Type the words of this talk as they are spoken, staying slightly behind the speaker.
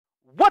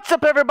What's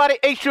up, everybody?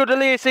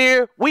 Delirious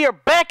here. We are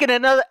back in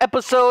another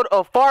episode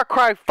of Far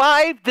Cry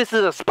 5. This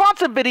is a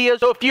sponsored video,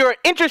 so if you're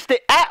interested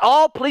at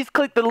all, please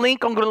click the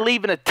link I'm going to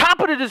leave in the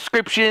top of the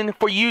description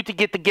for you to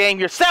get the game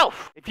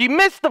yourself. If you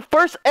missed the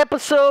first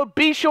episode,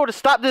 be sure to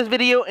stop this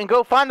video and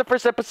go find the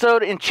first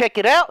episode and check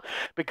it out,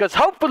 because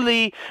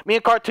hopefully me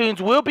and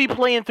Cartoonz will be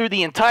playing through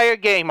the entire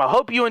game. I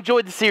hope you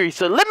enjoyed the series,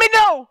 so let me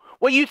know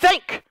what you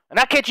think, and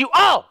I'll catch you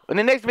all in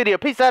the next video.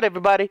 Peace out,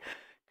 everybody.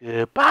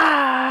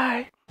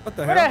 Goodbye. What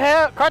the hell? What the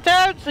hell?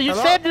 Cartoonz, you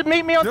said to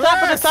meet me on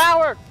top of the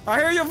tower. I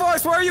hear your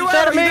voice. Where are you at? You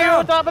said to meet me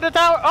on top of the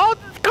tower. Oh,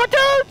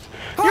 Cartoonz!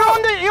 You're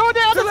on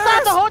the other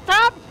side the whole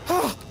time?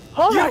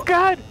 Oh my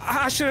God.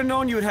 I should have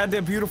known you had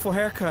that beautiful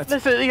haircut.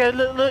 Listen, yeah,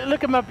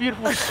 look at my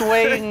beautiful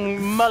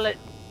swaying mullet.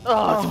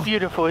 Oh, it's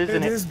beautiful,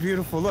 isn't it? It is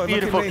beautiful. Look,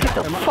 beautiful. Look at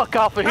me. Get the fuck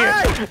off of here.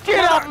 Hey!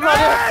 Get off my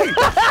head.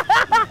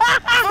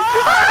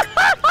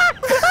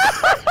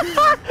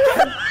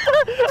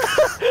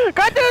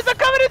 Cartoonz, I'm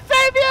coming to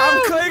save you!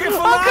 I'm clinging for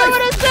life! I'm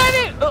coming to save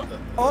you!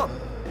 Oh.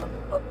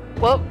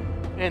 Well,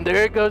 and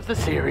there goes the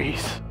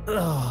series.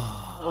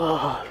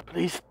 Oh,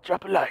 please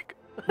drop a like.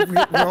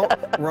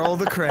 roll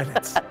the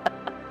credits.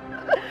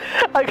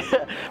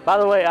 By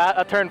the way,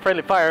 I turned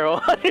friendly fire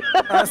on.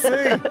 I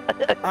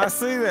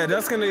see that.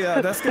 That's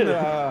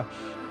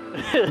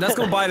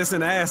gonna bite us in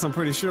the ass, I'm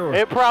pretty sure.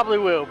 It probably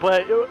will,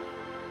 but you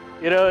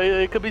know,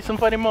 it could be some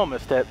funny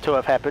moments to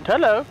have happened.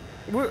 Hello.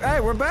 Hey,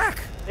 we're back.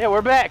 Yeah,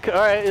 we're back. All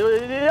right,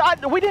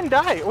 we didn't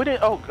die. We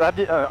didn't. Oh, I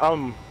did.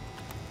 Hold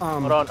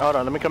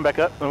on. Let me come back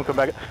up. All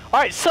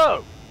right,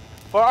 so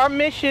for our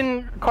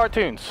mission,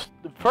 Cartoonz,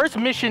 the first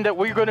mission that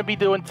we're going to be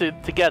doing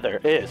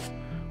together is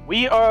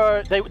we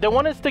are. They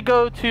want us to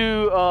go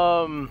to.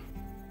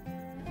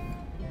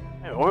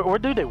 Where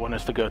do they want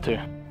us to go to?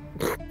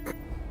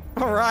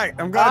 All right,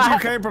 I'm glad you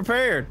came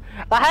prepared.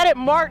 I had it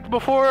marked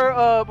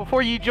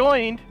before you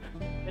joined,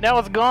 and now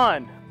it's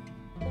gone.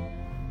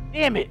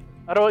 Damn it.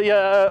 I don't.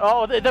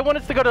 Oh, they want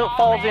us to go to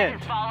Falls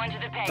End.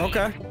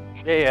 Okay.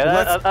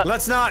 Yeah.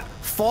 Let's not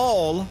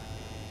fall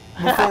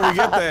before we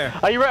get there.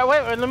 Are you right?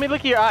 Wait. Let me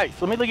look at your eyes.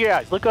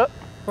 Look up.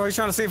 Well, you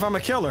trying to see if I'm a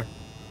killer?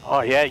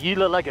 Oh yeah, you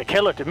look like a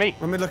killer to me.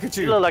 Let me look at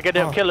you. You look like a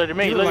damn killer to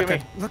me. Look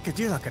at me. Look at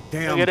you like a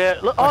damn. Look at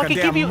that. Look, I can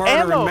give you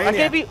ammo. Maniac. I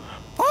gave you.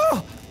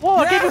 Oh.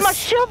 Whoa! Yes. I gave you my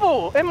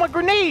shovel and my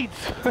grenades.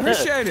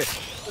 Appreciate it.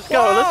 Let's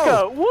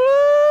go.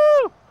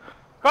 Woo!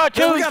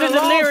 Cartoonz and Delirious. We got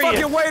a long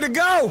fucking way to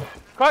go.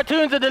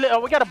 Cartoonz and Delirious. Oh,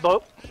 we got a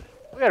boat.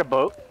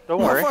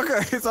 Don't worry.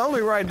 It's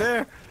only right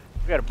there.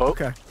 We got a boat.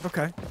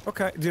 Okay.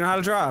 Do you know how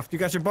to drive? You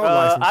got your boat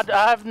license?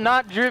 I have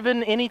not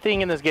driven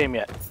anything in this game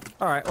yet.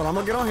 All right. Well, I'm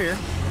gonna get on here.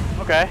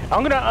 Okay.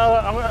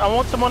 I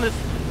want someone to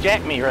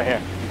jack me right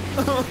here.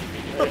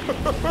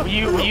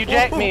 Will you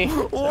jack me?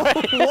 What?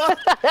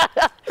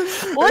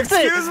 Listen,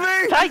 Excuse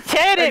me?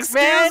 Titanic,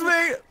 man. Excuse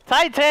me?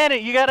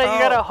 Titanic. You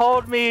gotta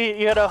hold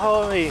me.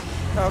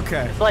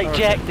 Okay. It's like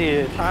Jack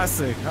did. I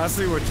see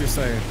what you're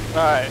saying.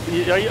 All right.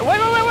 Wait. Hold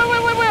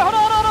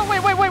on.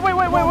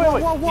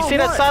 Wait. You see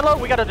that silo?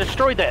 We gotta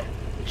destroy that.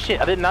 Shit,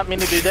 I did not mean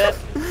to do that.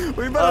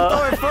 We better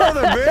throw it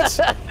further, bitch.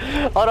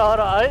 Hold on.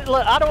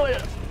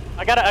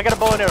 I got a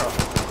bow and arrow.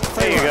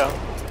 There you go.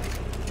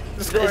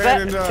 Just go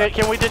ahead and,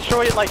 can we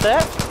destroy it like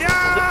that?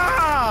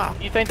 Yeah!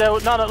 You think that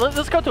would... No,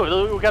 let's go to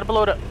it. We gotta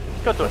blow it up.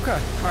 Let's go to it. Okay,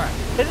 alright.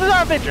 This is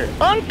our adventure.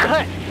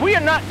 Uncut. We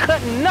are not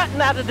cutting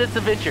nothing out of this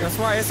adventure. That's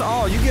right, it's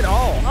all. You get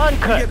all.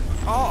 Uncut. You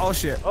get all. Oh,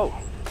 shit. Oh,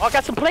 I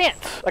got some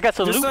plants. I got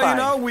some loot. Just so you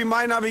know, we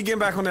might not be getting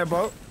back on that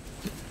boat.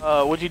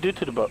 What'd you do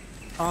to the boat?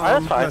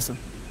 That's fine. Listen.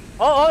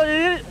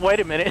 Wait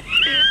a minute.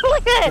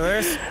 Look at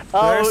it.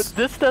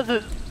 This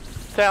doesn't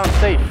sound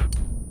safe.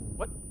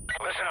 What?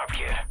 Listen up,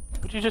 kid.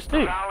 What'd you just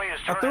do?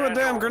 I threw a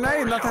damn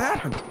grenade, nothing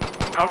happened.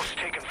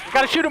 We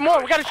gotta shoot him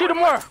more.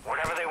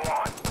 Whatever they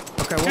want.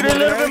 Okay, shoot it a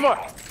little bit more.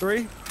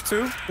 3,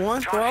 2,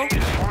 1, throw.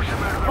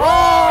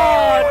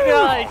 Oh,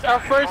 nice! Our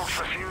first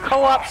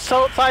co-op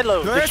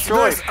silo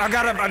destroyed. I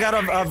got a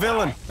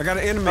villain. I got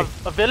an enemy.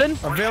 A villain?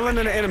 A villain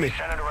and an enemy.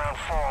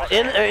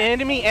 An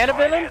enemy and a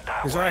villain?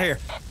 He's right here.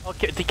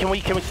 Okay, can we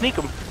sneak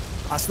him?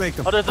 I sneaked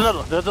him. Oh, there's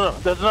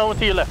another one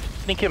to your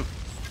left. Sneak him.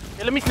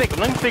 Yeah, let me sneak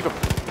him.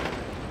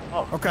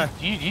 Oh, okay.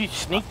 You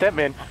sneaked that,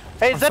 man.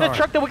 Hey, is that a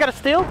truck that we gotta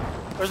steal?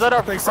 Or is that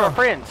our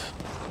friends?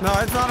 No,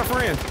 it's not a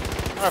friend.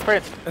 Our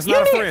friends. It's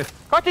not a friend.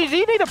 Cartoonz,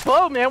 you need a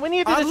bow, man. We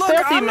need to do this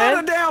stealthy, I'm man.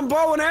 not a damn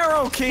bow and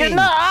arrow king.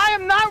 Yeah, I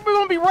am not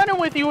gonna be running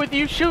with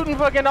you shooting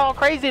fucking all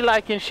crazy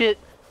like and shit.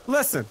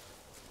 Listen.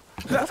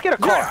 Let's get a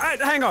car.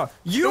 Hang on.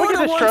 You are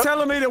the one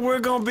telling me that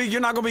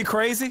you're not gonna be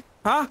crazy?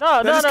 Huh?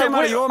 No. Came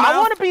out of your mouth? I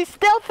want to be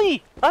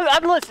stealthy.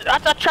 Listen,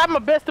 I tried my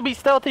best to be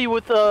stealthy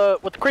with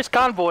Chris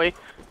Convoy.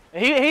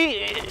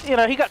 He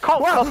got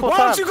caught a couple times. Why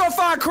don't you go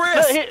find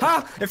Chris?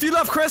 Huh? If you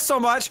love Chris so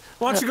much,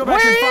 why don't you go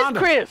back and find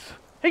him? Where is Chris?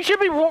 He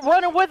should be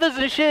running with us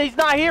and shit. He's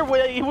not here.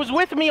 He was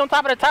with me on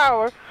top of the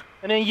tower,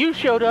 and then you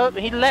showed up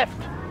and he left.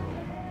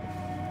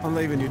 I'm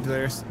leaving you,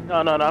 Delirious.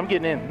 No. I'm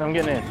getting in. Are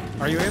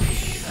you in?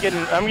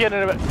 I'm getting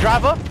in.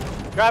 Driver,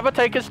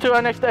 take us to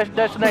our next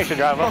destination,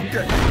 driver.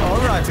 Okay. All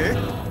right, dude.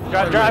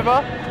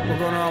 Driver. We're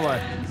going the wrong way.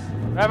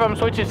 Driver, I'm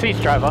switching seats,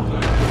 driver.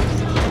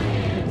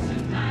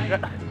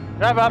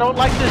 Driver, I don't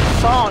like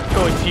this song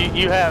choice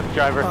you have,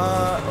 driver.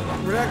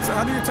 Rex,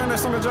 how do you turn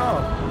this on the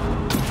job?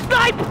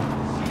 Snipe!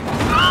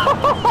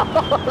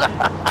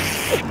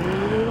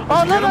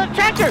 Oh, no,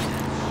 tractor!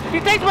 He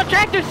thinks my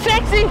tractor's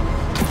sexy!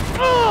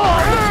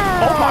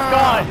 Oh my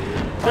god!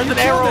 There's an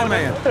arrow in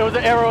man. There was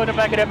an arrow in the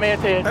back of that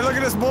man's head. Hey, look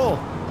at this bull.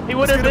 He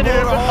would have been in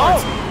the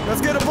horns. Let's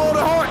get a bull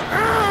to horn.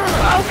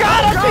 Oh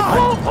god, I think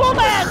pull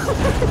that!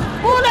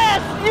 Pull that!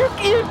 You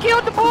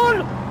killed the bull!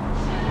 Wait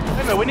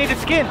a minute, we need the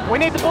skin. We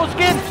need the bull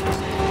skin.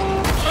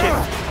 Shit.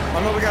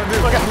 I know what we gotta do.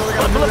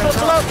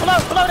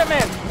 Blow that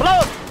man!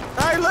 Blow him!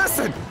 Hey,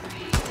 listen!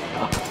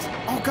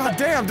 Oh god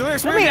damn,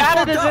 Delirious, let me out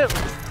of this.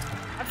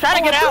 I'm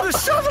trying to get out.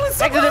 Exit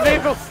the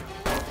vehicle.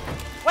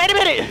 Wait a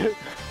minute!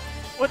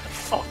 What?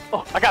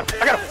 Oh, I got him.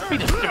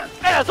 Beat his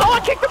ass. Oh, I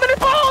kicked him in the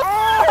balls!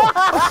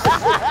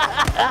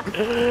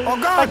 Oh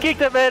god! I kicked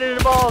that man in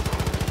the balls.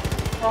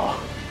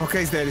 Oh. Okay,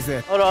 he's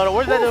dead. Hold on.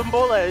 Where's that little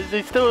bull at? Is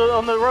he still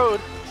on the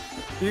road?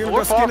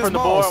 We're far from the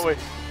bull, aren't we?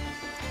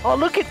 Oh,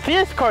 look at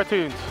this,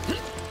 Cartoonz.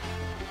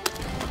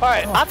 All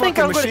right, I think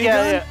I'm gonna.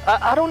 Yeah.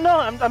 I don't know.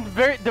 I'm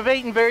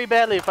debating very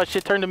badly if I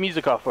should turn the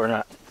music off or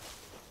not.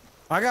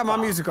 I got my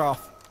music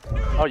off.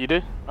 Oh, you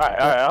do? All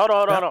right. Hold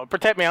on.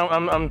 Protect me.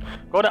 I'm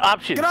going to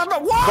options. Get out of the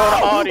Go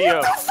to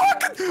audio.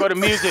 Go to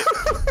music.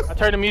 I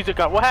turned the music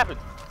off. What happened?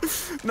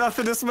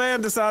 Nothing. This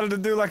man decided to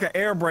do like an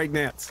air break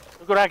dance.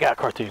 Look what I got,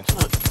 Cartoonz.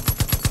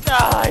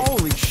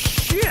 Holy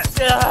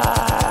shit!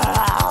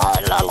 All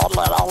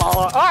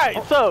right,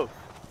 so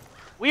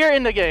we are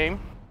in the game.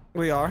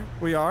 We have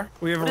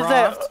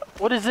arrived.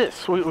 What is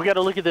this? We got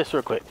to look at this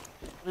real quick.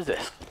 What is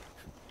this?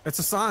 It's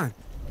a sign.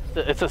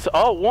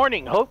 Oh,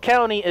 warning. Hope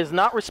County is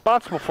not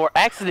responsible for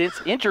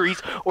accidents,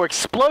 injuries, or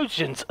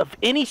explosions of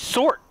any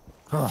sort.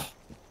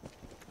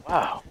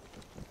 Wow.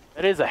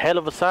 That is a hell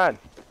of a sign.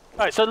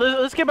 All right, so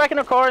let's get back in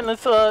the car and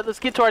let's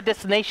get to our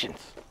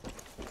destinations.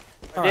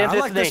 All right, I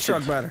like this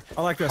truck better.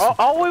 I like this.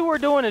 All we were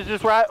doing is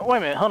just ride. Wait a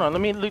minute. Hold on.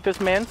 Let me loot this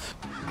man's.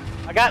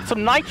 I got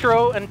some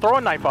nitro and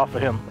throwing knife off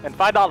of him and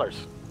 $5.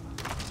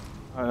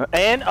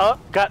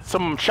 Got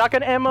some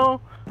shotgun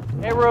ammo,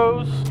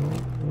 arrows,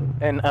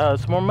 and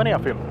some more money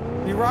off him.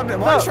 You robbed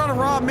him. Why are you trying to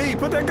rob me?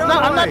 Put that gun away.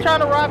 No, I'm not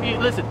trying to rob you.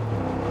 Listen,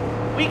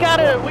 we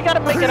gotta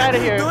make it out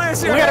of here.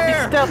 Delirious, we gotta be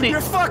stealthy.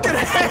 You're fucking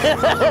hair.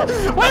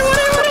 Wait,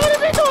 what are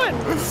we doing?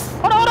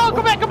 Hold on,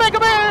 come back.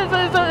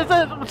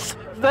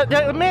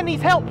 The man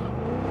needs help.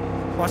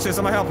 Watch this.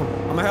 I'm gonna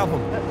help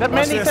him. That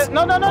man needs help.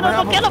 No,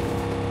 don't kill him.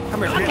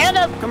 Come here, kill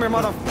him. Come here,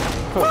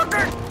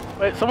 motherfucker.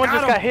 Wait, someone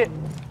just got hit.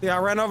 Yeah, I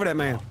ran over that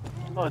man.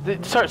 Oh,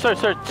 sir.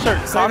 Save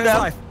his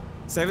life.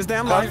 Save his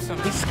damn life.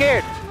 He's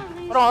scared.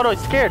 Hold on,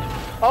 he's scared.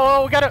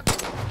 Oh, we gotta.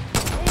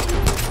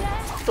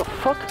 What the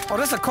fuck? Oh,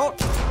 that's a cult.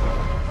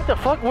 What the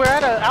fuck? We're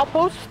at an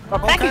outpost, a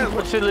packing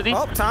facility.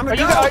 Oh, time to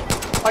go.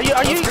 Are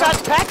you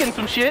guys packing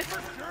some shit?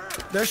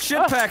 There's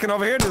shit packing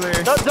over here,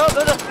 Delirious. No.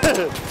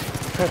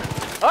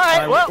 All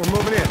right, well, we're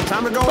moving in.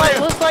 Time to go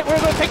in. Looks like we're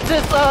gonna take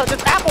this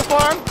apple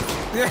farm.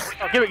 Yeah.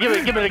 Oh, give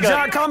me the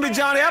gun. Call me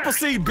Johnny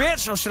Appleseed,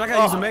 bitch. Oh shit, I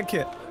gotta use a med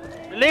kit.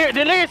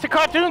 Delirious, the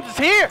Cartoonz is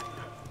here.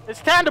 It's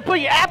time to put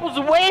your apples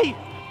away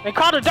and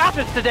call the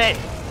doctors today.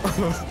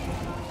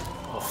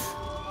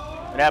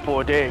 An apple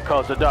a day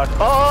calls the doctor.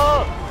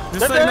 Oh!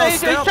 He's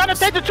trying to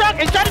take the truck!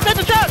 I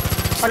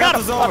got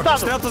him!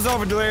 Stealth is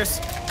over, Delirious.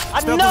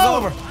 I know! Stealth is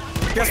over.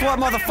 Guess what,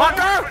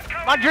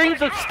 motherfucker? My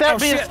dreams of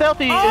being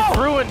stealthy is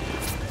ruined.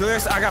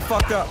 Delirious, I got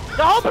fucked up.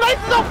 The whole place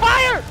is on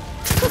fire!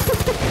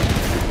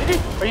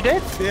 Are you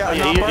dead? Yeah,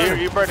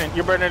 you're burning.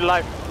 You're burning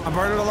alive. I'm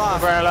burning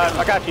alive.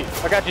 I got you.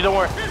 Don't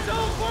worry.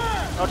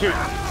 Don't you?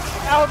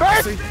 Now,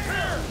 Bert!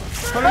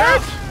 Put it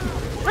out!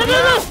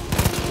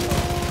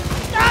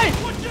 Nice!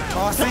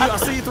 Oh, I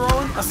see you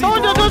throwing. No,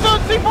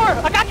 C4!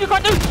 I got you,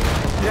 Cartoonz!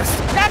 Yes!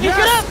 I got you,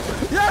 get up!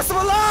 Yes, I'm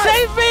alive!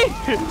 Save me!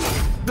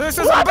 This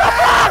is a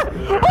bad!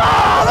 Oh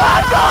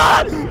my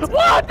god!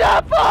 What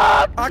the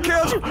fuck? I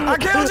killed you!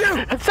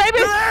 Save me!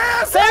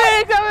 Yes!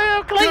 Save me!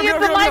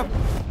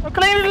 I'm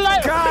cleaning the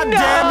light! God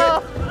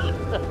damn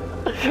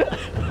it!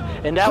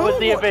 And that was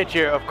the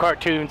adventure of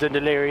Cartoonz and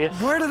Delirious.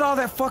 Where did all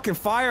that fucking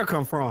fire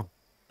come from?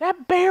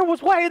 That bear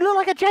was white. It looked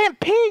like a giant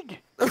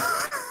pig.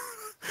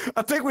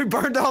 I think we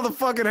burned all the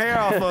fucking hair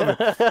off of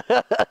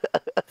it.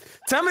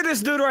 Tell me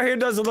this dude right here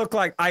doesn't look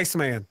like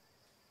Iceman.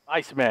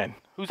 Iceman?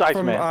 Who's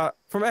Iceman?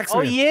 From X-Men.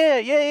 Oh,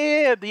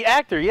 yeah. The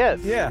actor,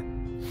 yes. Yeah.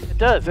 It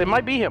does. It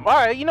might be him. All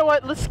right, you know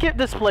what? Let's skip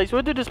this place.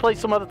 We'll do this place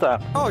some other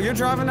time. Oh, you're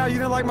driving now? You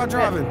didn't like my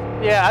driving?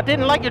 Yeah, I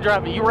didn't like your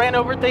driving. You ran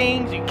over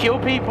things. You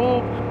killed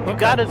people. You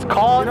got us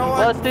caught. You know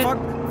busted.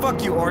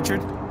 Fuck you,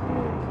 Orchard.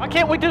 Why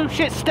can't we do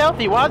shit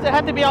stealthy? Why does it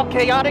have to be all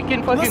chaotic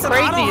and fucking crazy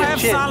I don't and have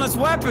shit? silenced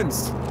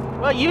weapons.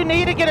 Well, you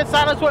need to get a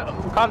silenced weapon.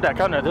 Calm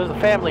down. There's a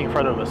family in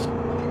front of us.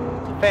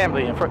 There's a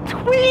family in front.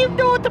 What are you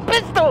doing with the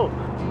pistol?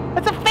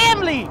 It's a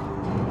family.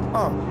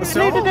 Oh, you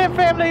leave the damn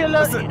family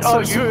alone. Oh,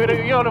 you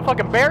gonna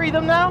fucking bury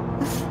them now?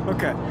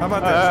 Okay, how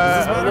about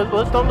this?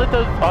 Let's don't let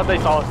those. Oh, they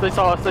saw us.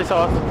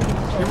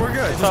 Yeah, we're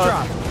good.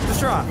 Just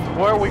drive.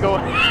 Where are we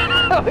going?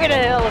 Where the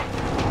hell?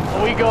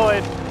 We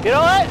going. You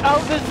know what? I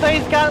hope this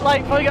thing's got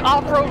like fucking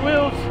off-road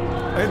wheels.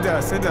 It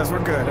does. It does.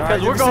 We're good. All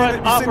right. We're going You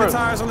seen the off-road.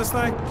 tires on this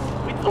thing?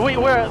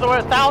 We're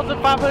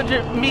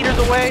 1,500 meters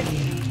away.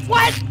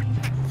 What?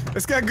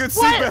 It's got good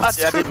What?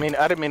 seatbelts. I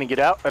didn't mean to get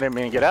out.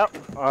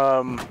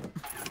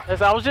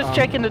 I was just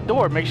checking the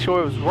door, make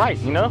sure it was right.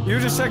 You know. You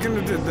were just checking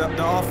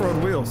the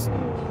off-road wheels.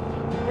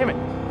 Damn it.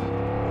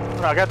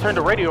 Oh, I gotta turn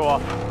the radio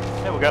off.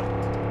 There we go.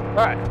 All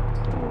right.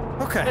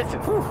 Okay. Listen.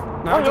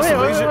 Now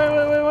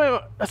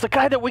Wait. That's the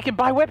guy that we can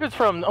buy weapons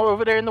from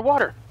over there in the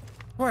water.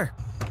 Where?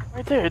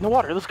 Right there in the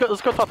water. Let's go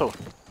talk to him.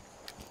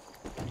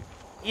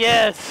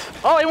 Yes.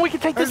 Oh, and we can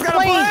take this He's got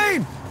a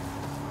plane.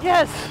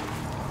 Yes.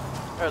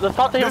 All right, let's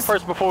talk to him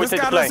first before we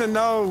take the plane. This guy doesn't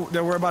know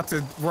that we're about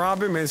to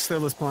rob him and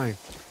steal his plane.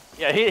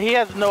 Yeah, he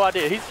has no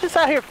idea. He's just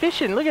out here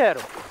fishing. Look at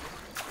him.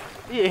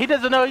 He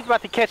doesn't know he's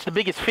about to catch the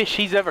biggest fish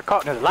he's ever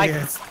caught in his life.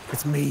 Yeah,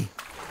 it's me.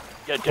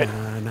 You're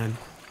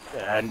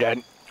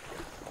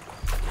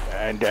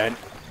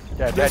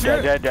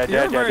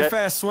a very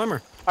fast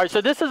swimmer. All right,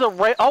 so this is a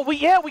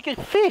we can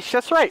fish.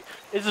 That's right.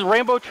 This is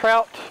rainbow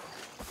trout.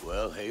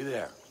 Well, hey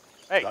there.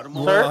 Hey, Got 'em sir.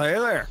 all. Well, hey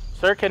there.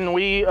 Sir, can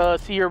we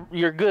see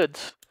your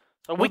goods?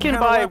 So we What can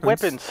kind of buy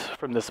weapons? weapons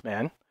from this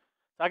man.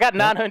 I got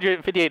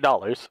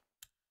 $958.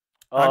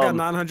 I got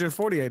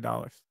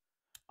 $948.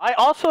 I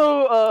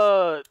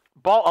also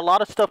bought a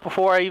lot of stuff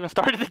before I even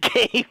started the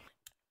game.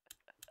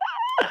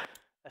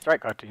 That's right,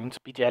 Cartoonz.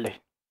 Be jelly.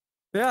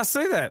 Yeah, I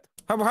see that.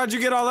 How'd you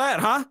get all that,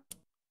 huh?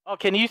 Oh,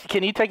 can you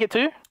take it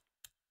too?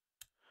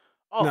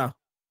 Oh, No,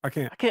 I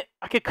can't.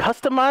 I could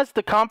customize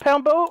the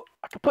compound boat.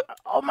 I could put.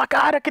 Oh my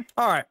God, I could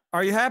All right.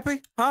 Are you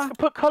happy? Huh?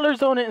 put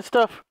colors on it and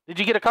stuff. Did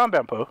you get a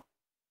compound boat?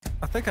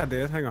 I think I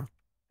did. Hang on.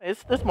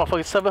 This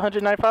motherfucker's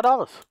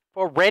 $795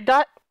 for a red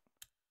dot.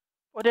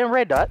 Well, then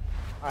red dot.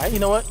 All right, you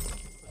know what?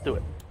 Let's do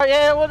it. Oh,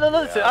 yeah, well,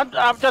 listen, I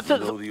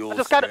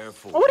just got it.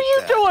 What are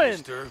you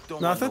doing?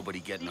 Nothing.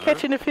 You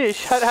catching the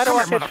fish? How do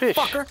I catch fish?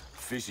 Motherfucker.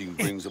 Fishing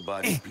brings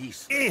about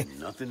peace.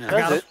 Nothing Does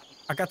else. it?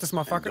 I got this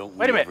motherfucker.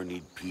 Wait a minute. Ever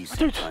need peace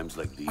Dude. in times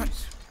like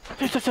these.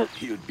 Dude,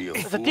 You'd be a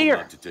There's a fool deer.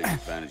 not to take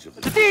advantage of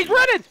the deer's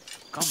running!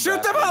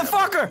 Shoot that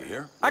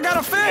motherfucker! I got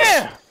a fish!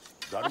 Yeah!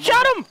 I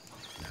shot him!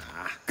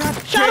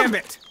 God Shot him! damn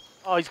it!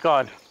 Oh, he's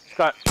gone. He's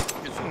gone.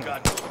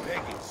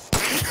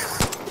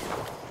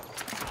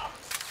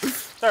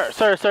 Sir.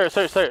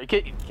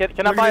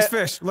 Can I Look buy at it?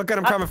 this fish. Look at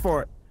him coming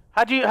for it.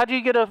 How'd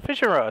you get a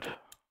fishing rod?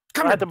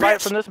 Come I here, had to buy it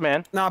bitch. from this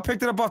man. No, I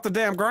picked it up off the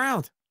damn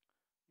ground.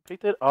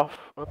 Picked it up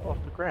off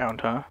the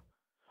ground, huh?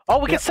 Oh,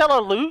 we can sell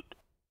our loot.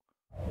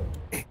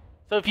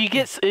 So if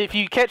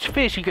you catch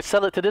fish, you can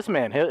sell it to this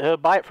man. He'll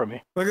buy it from you.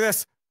 Look at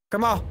this.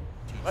 Come on.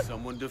 Teach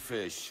someone to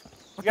fish.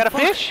 You got a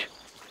fish?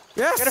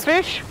 Yes. You got a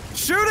fish?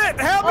 Shoot it!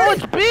 Help Oh, me!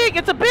 it's big.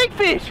 It's a big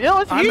fish. Yo,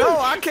 it's I huge. know.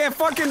 I can't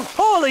fucking.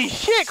 Holy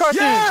shit, Cartoonz.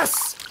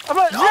 Yes! I'm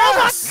like,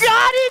 Yes! Oh my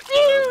God, it's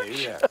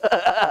huge. Hey there.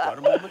 Got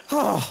a moment?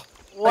 Oh.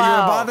 Wow. You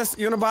wanna buy this?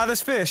 You wanna buy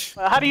this fish?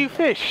 How do you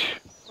fish?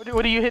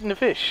 What are you hitting the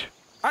fish?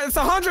 It's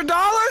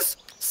 $100.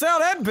 Sell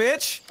that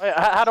bitch.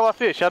 How do I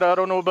fish? I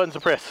don't know what buttons to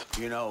press.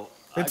 You know,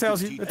 It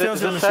tells you. It It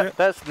tells you on the shit.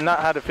 That's not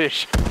how to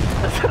fish.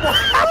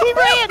 He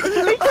ran!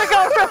 He took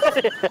off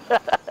running!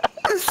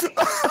 He's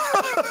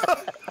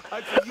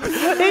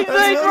That's one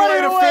way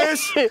running to away!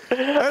 fish.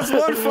 That's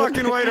one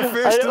fucking way to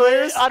fish,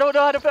 Delirious. I don't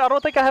know how to. I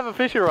don't think I have a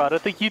fishing rod. I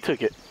think you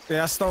took it.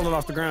 Yeah, I stole it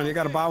off the ground. You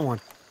gotta buy one.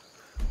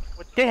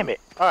 Well, damn it!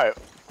 All right,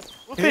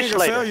 we'll He ain't fish gonna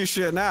later. sell you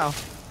shit now.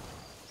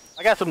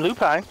 I got some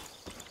lupine.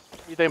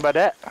 What do you think about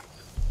that?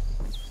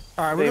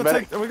 All right,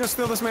 Think about we're gonna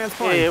steal this man's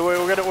plane. Yeah,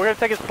 we're gonna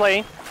take his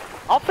plane.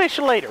 I'll fish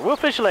later. We'll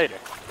fish later.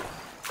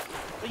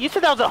 You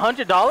said that was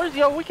 $100?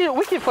 Yo, we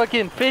can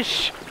fucking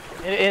fish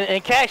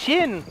and cash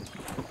in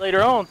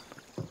later on.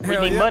 We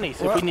Hell need yeah.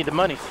 monies if we need the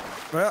monies.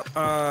 Well,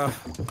 All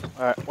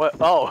right. What?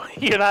 Oh,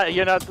 you're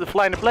not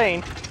flying the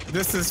plane.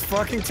 this is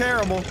fucking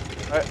terrible. All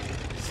right.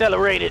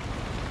 Accelerate it.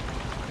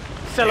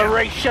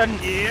 Acceleration.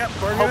 Yep,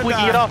 we're Hope we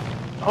can get off.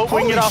 Hope we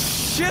can Holy get off.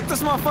 shit,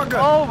 this motherfucker!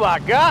 Oh my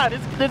God!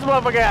 This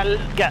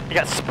motherfucker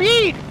got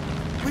speed.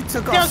 We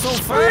took Got off so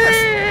speed. fast.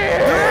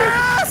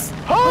 Yes!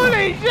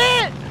 Holy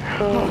shit!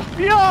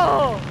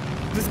 Yo!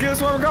 Just get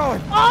us where we're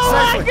going.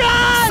 Oh Safely. my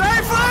God!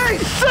 Safely!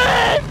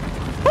 Safe!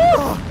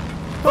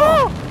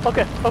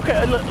 Okay.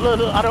 Look,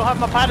 I don't have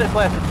my pilot's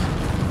glasses.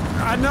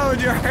 I know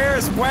your hair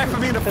is whapping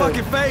me in the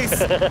fucking face.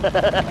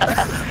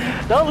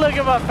 Don't look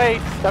at my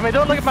face. I mean,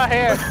 don't look at my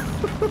hair.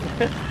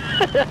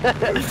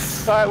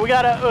 All right, we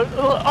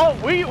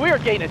gotta. We are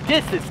gaining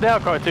distance now,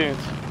 Cartoonz.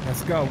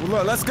 Let's go.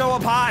 Look, let's go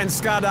up high and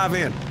skydive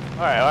in.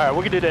 All right,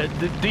 we can do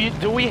that.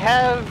 Do we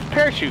have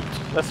parachutes?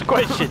 That's the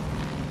question.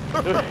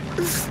 Oh,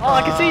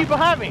 I can see you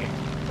behind me.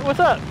 What's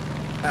up?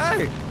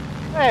 Hey,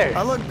 Hey.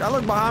 I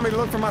look behind me to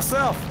look for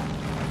myself.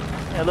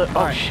 Yeah, look.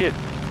 All Oh right. shit.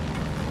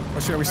 Oh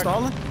shit, are we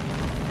stalling?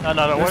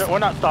 No. We're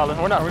not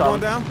stalling. We're not Are we going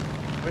stalling.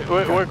 down?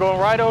 We're going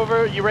right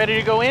over. You ready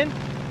to go in?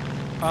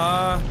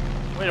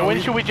 When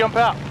we- should we jump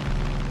out?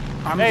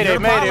 I'm Mayday,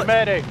 your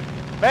pilot.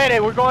 Mayday,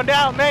 we're going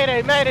down.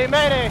 Mayday. We're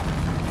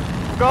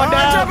going I'm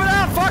down. jumping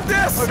out. Fuck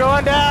this. We're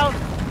going down.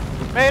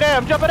 Mayday,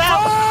 I'm jumping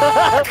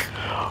out.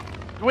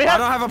 We I have.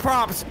 don't have a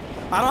prompt.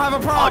 I don't have a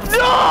prompt. No!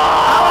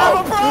 I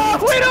don't have a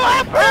prompt. We don't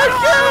have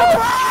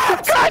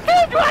parachutes!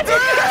 Cartoonz, why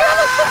did you tell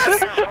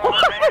us?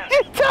 Why did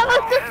you tell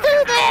us to do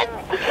this?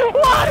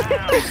 Why?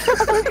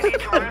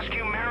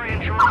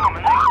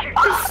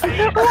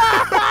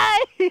 Why?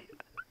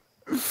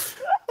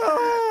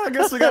 Oh, I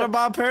guess we gotta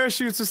buy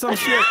parachutes or some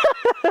shit.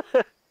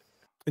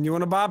 And you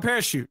want to buy a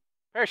parachute?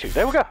 Parachute.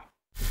 There we go.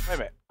 Wait a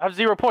minute. I have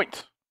 0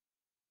 points.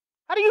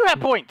 How do you have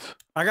points?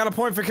 I got a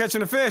point for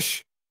catching a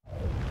fish.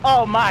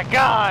 Oh my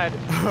God!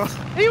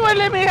 He wouldn't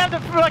let me have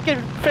the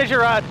fucking fisher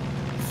rod.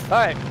 All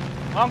right,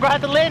 I'm gonna have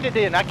to land it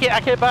then. I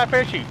can't buy a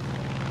parachute.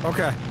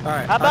 Okay, all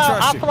right. How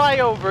about I I fly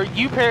over,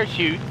 you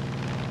parachute,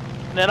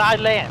 and then I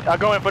land. I'll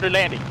go in for the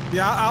landing.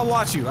 Yeah, I'll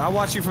watch you. I'll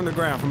watch you from the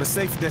ground, from a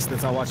safe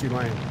distance. I'll watch you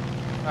land.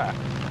 All right.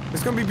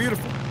 It's gonna be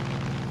beautiful.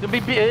 It'll be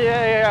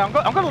yeah. I'm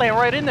gonna land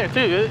right in there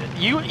too.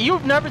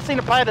 You've never seen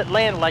a pilot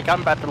land like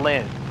I'm about to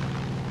land.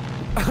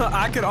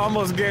 I could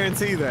almost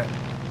guarantee that.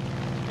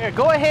 Here,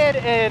 go ahead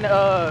and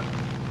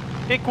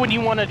pick when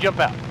you want to jump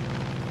out.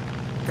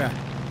 Okay.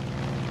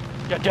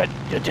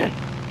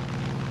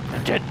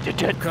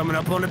 Coming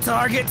up on the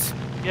target.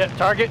 Yeah,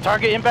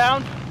 target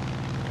inbound.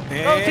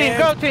 And... Go team,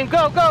 go team,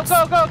 go.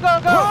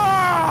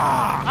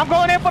 Ah! I'm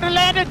going in for the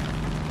landing.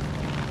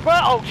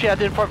 Well, oh shit, I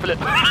did front flip.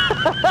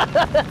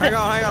 hang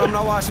on, I'm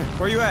not watching.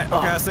 Where you at?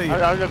 Okay, I see you.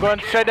 I'm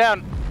going straight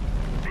down.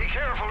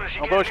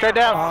 I'm going straight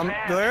down.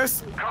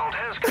 Delirious?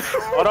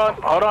 Hold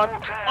on.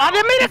 I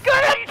didn't mean to go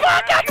to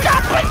fuck! I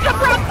just pushed the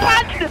wrong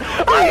button!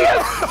 Are you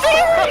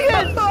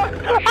serious?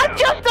 I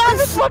jumped out of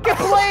the fucking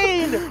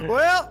plane!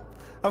 Well,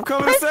 I'm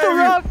coming to Press save the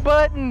you. wrong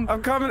button!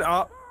 I'm coming.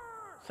 Oh,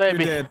 Save you're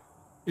me. dead.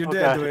 You're Okay.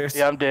 dead, Delirious.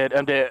 Yeah, I'm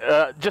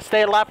dead. Just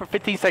stay alive for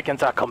 15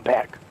 seconds, I'll come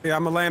back. Yeah,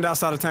 I'm gonna land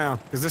outside of town,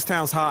 because this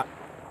town's hot.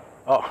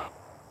 Oh.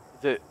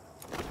 Is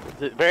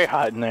it very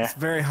hot in there? It's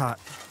very hot.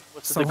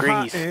 What's the So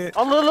degrees? hot,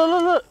 Oh,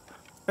 look.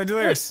 Hey,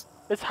 Delirious.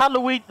 It's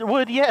Halloween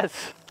wood,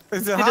 yes.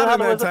 Is it See hot the in that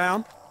Halloween-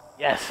 town?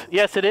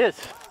 Yes, it is.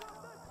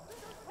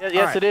 Yes,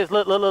 Alright. it is.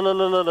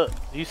 Look.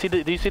 Do you see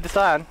the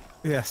sign?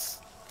 Yes.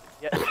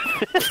 Yeah.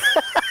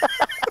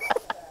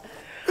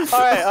 All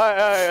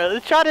right.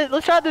 Let's try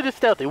to do this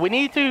stealthy. We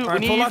need to use our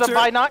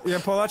binocs. Yeah,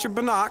 pull out your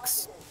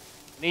binocs.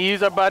 We need to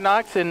use our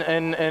binocs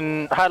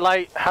and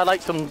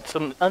highlight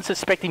some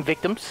unsuspecting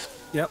victims.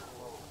 Yep.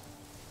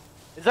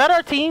 Is that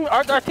our team?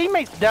 Our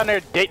teammates down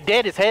there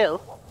dead as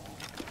hell.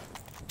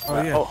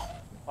 Oh yeah. Oh,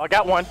 I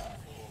got one.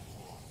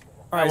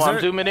 All right. I'm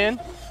zooming in.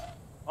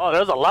 Oh,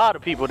 there's a lot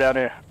of people down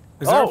there.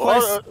 Is there a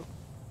place?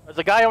 There's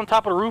a guy on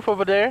top of the roof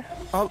over there.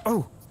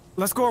 Oh.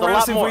 Let's go There's a around lot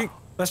and see if more. we.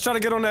 Let's try to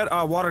get on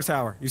that water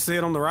tower. You see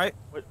it on the right?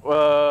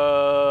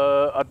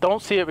 I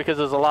don't see it because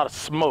there's a lot of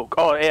smoke.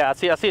 Oh yeah, I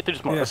see it through the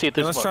smoke. Yeah. I see it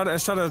through the smoke.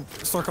 Let's try to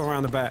circle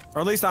around the back,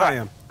 or at least I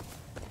am.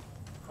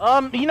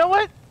 You know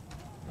what?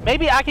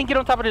 Maybe I can get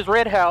on top of this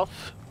red house.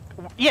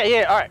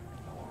 Yeah. All right.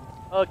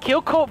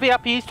 Kill cult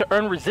VIPs to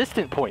earn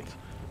resistant points.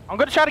 I'm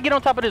gonna try to get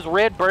on top of this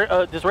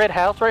red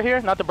house right here,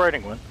 not the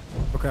burning one.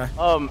 Okay.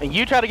 And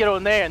you try to get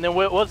on there, and then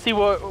we'll see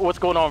what's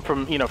going on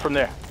from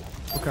there.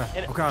 Okay.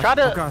 And Okay. try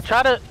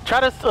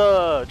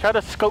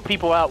to scope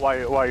people out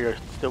while you're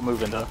still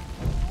moving though.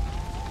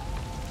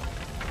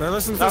 They're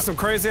listening to some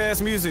crazy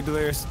ass music,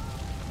 Delirious.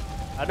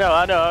 I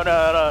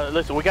know.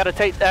 Listen, we gotta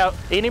take out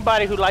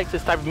anybody who likes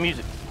this type of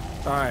music.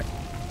 All right.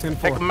 10-4.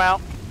 Take them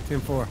out.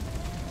 10-4.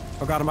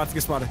 Oh God, I'm about to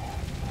get spotted.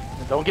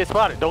 Don't get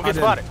spotted. Don't get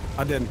spotted.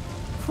 I didn't.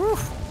 Whew.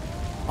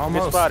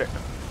 Almost. Get spotted.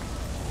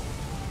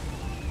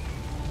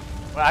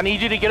 Well, I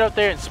need you to get up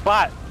there and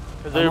spot,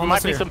 because there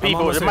might be some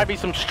people. There might be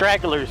some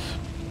stragglers.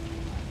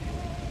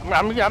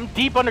 I'm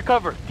deep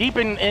undercover, deep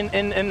in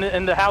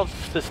the house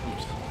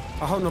systems.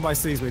 I hope nobody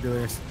sees me,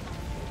 Delirious.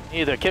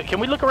 Either. Can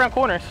we look around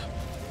corners?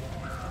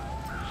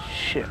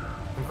 Shit. I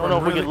don't know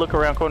if we can look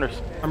around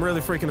corners. I'm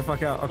really freaking the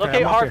fuck out. Okay,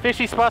 Locate hard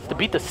fishy spots to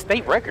beat the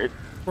state record.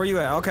 Where you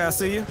at? Okay, I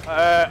see you.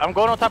 I'm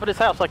going on top of this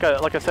house like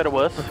I said it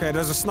was. Okay,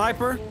 there's a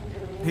sniper.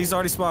 He's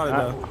already spotted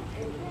though.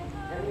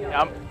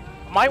 I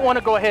might want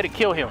to go ahead and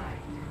kill him.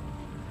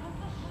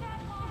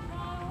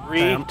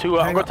 3, 2,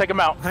 I'm gonna take him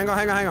out. Hang on.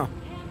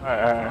 All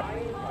right.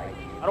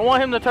 I don't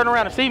want him to turn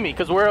around and see me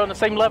because we're on the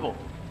same level.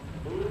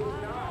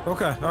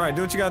 Okay, all right,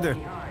 do what you gotta do.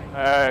 All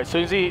right, as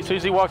soon as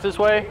he walks this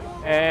way,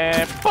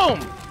 and boom,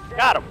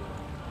 got him.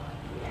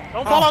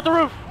 Don't fall off the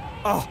roof.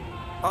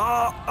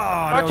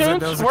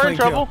 Cartoonz, we're in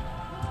trouble.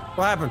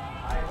 What happened?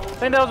 I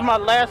think that was my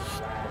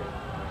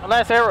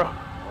last arrow.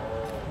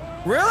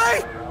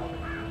 Really?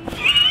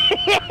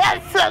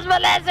 Yes, that's my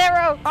last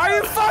arrow. Are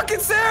you fucking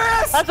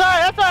serious? That's all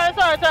right.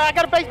 I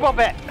got a baseball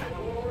bat.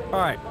 All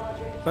right,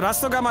 but I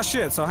still got my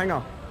shit, so hang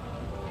on.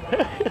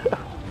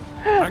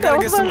 I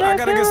gotta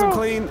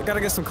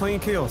get some clean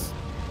kills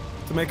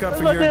to make up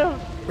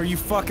for you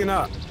fucking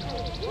up.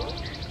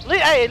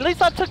 Hey, at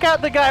least I took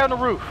out the guy on the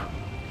roof.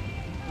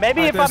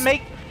 Maybe if I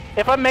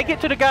make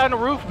it to the guy on the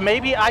roof,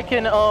 maybe I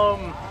can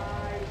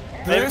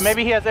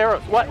maybe he has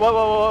arrows. What?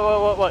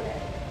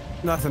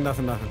 Nothing.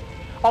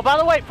 Oh, by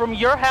the way, from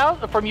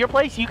your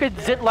place, you could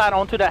zip line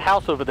onto that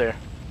house over there.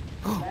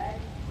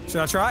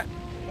 Should I try it?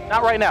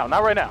 Not right now.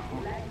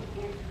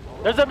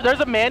 There's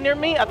a man near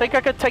me. I think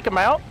I could take him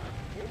out.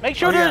 Make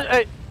sure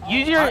there's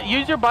use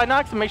your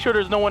binocs and make sure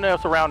there's no one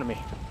else around me.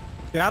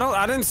 Yeah,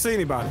 I didn't see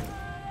anybody.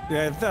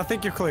 Yeah, I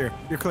think you're clear.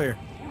 You're clear.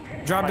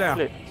 Drop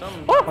down.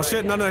 Oh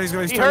shit! No, he's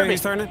turning.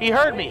 He's turning. He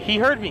heard me. He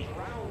heard me.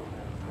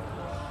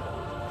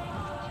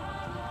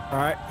 All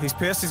right, he's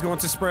pissed. He's going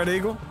to spread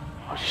eagle.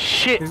 Oh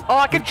shit! Oh,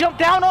 I could jump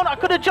down on. I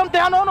could have jumped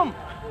down on him.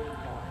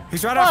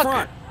 He's right out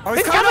front. Oh,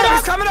 he's coming up.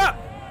 He's coming up.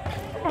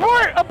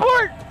 Abort!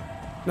 Abort!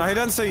 No, he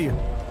doesn't see you.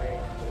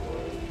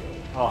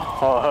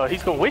 Oh,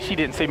 he's gonna wish he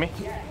didn't see me.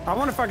 I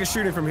wonder if I can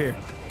shoot him from here.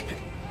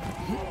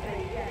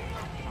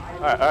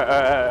 All right.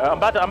 I'm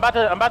about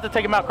to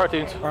take him out,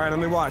 Cartoonz. All right, let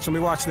me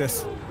watch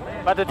this.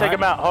 About to take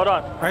him out. Hold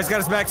on. All right, he's got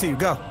his back to you.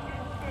 Go.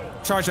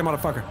 Charge him,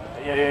 motherfucker.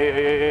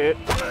 Yeah.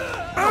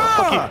 Oh,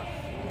 fuck you.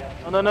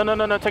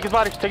 No. Take his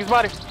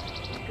body.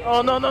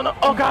 Oh, no.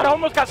 Oh, God, I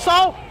almost got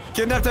Saul.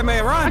 Kidnap that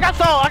man, run. I got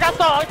Saul.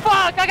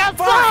 Fuck, I got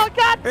Saul.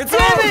 God damn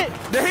it.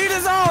 The heat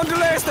is on,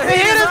 Delirious. The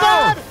heat is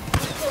on.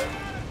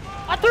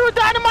 I threw a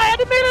dynamite. I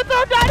didn't mean to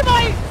throw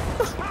dynamite.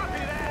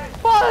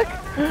 Fuck.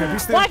 Okay,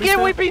 why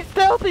can't we be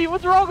stealthy?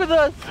 What's wrong with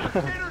us?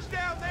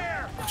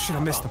 Oh, shit, I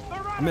missed him.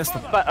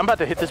 I'm about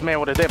to hit this man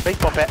with a damn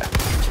baseball bat.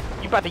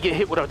 You about to get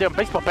hit with a damn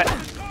baseball bat.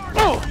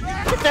 Oh,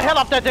 get the hell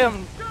off that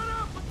damn.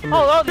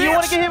 Oh, you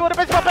want to get hit with a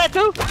baseball bat too?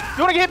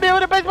 You want to get hit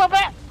with a baseball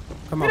bat?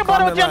 Come on,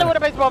 with a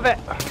baseball bat.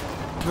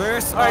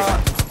 Delirious,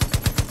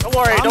 Don't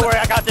worry,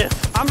 I got this.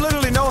 I'm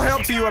literally no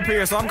help to you up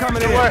here, so I'm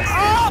coming in.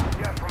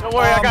 Don't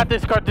worry, I got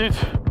this, Cartoonz.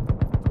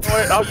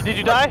 Oh, did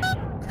you die?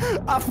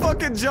 I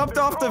fucking jumped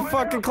off the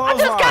fucking I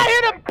clothesline. just got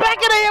hit in the back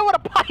of the head with a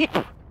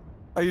pipe.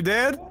 Are you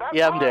dead?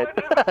 Yeah, I'm dead.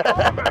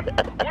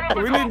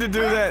 We need to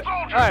do that.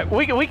 All right,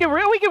 we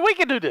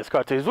can do this,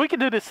 Cartoonz. We can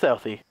do this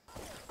stealthy.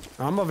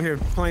 I'm over here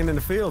playing in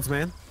the fields,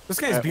 man. This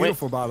game's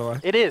beautiful, by the way.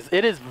 It is.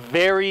 It is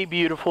very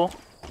beautiful.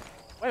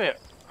 Wait a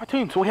minute,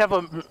 Cartoonz. We have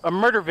a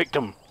murder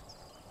victim.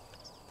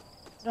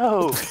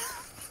 No.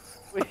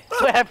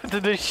 What happened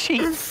to the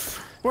sheep?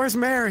 Where's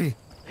Mary?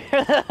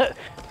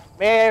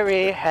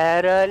 Mary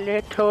had a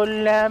little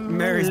lamb.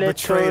 Mary's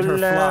betrayed her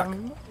flock.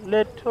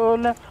 Little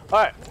lamb. All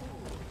right.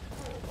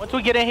 Once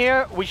we get in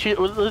here,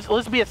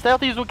 let's be as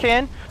stealthy as we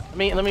can.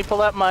 Let me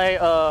pull out my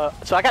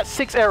so I got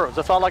 6 arrows.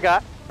 That's all I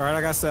got. All right,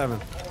 I got 7.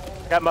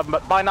 Got my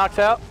binocs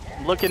out.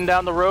 Looking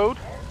down the road.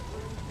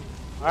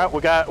 All right, we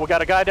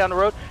got a guy down the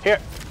road. Here,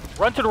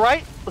 run to the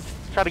right. Let's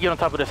try to get on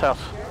top of this house.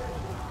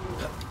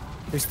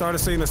 He started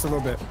seeing us a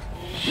little bit.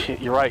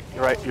 Shit, you're right.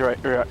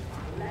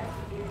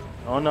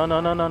 Oh no. All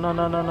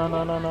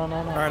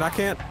right, I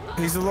can't.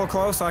 He's a little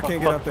close, so I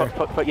can't get up there.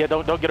 But yeah,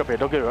 don't get up here.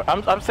 Don't get up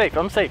here. I'm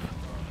safe.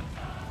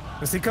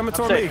 Is he coming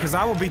toward me? Because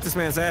I will beat this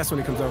man's ass when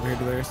he comes over here,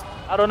 Delirious.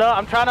 I don't know.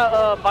 I'm trying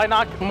to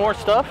binoc more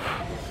stuff.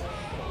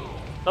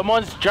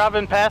 Someone's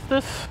driving past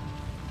us.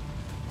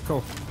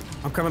 Cool.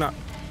 I'm coming up.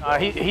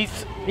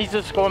 He's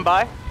just going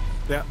by.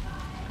 Yeah.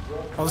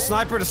 Oh, the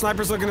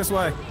sniper's looking this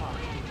way.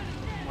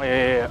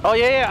 Oh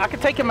yeah. I can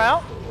take him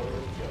out.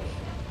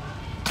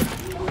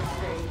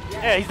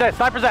 Yeah, he's dead.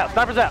 Sniper's out.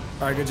 All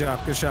right, good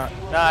job. Good shot.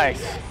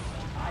 Nice.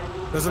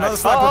 There's another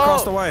sniper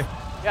across the way.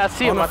 Yeah, I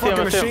see him. I see him.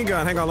 Machine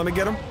gun. Hang on, let me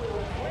get him.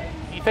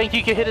 You think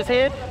you can hit his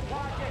head?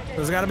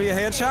 There's got to be a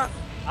headshot.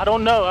 I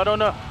don't know.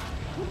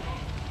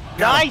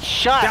 Nice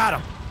shot. Got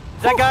him.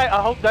 That guy.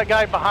 I hope that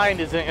guy behind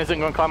isn't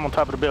going to climb on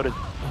top of the building.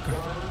 Okay.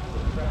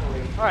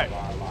 All right.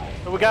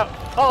 So we got.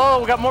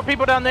 We got more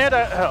people down there.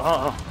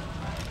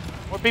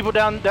 More people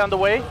down the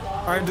way.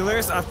 All right,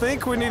 Delirious. I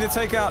think we need to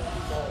take out.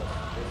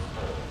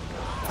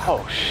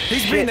 Oh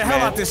shit! He's beating the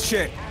hell out this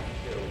chick.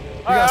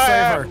 We gotta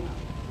save her.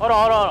 Hold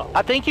on.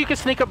 I think you can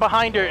sneak up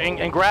behind her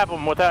and grab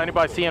him without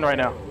anybody seeing right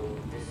now.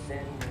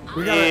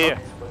 We gotta. Yeah.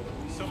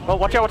 Oh,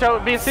 watch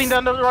out! Being seen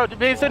down the road.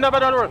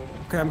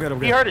 Okay, I'm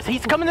good. He heard us.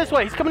 He's coming this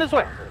way.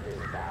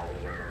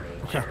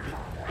 Okay.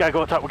 We gotta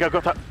go up top.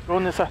 Go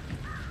on this side.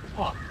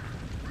 Oh.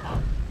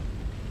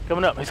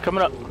 Coming up. He's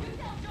coming up.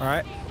 All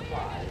right.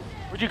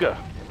 Where'd you go?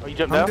 Oh, you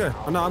jumped down? I'm good.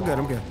 Oh, no, I'm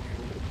good.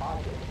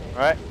 All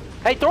right.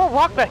 Hey, throw a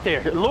rock back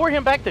there. Lure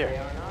him back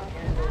there.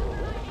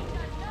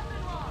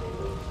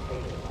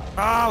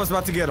 I was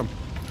about to get him.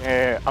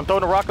 Yeah, I'm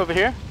throwing a rock over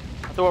here.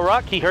 Throw a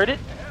rock. He heard it.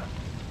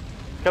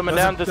 Coming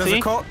down to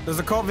see. There's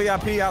a cult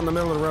VIP out in the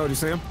middle of the road. You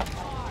see him?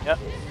 Yep.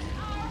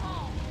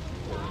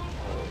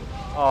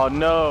 Oh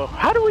no!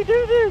 How do we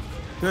do this?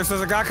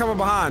 There's a guy coming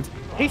behind.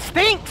 He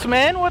stinks,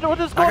 man. What is going on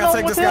with him? I gotta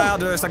take this guy out,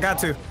 Delirious. I got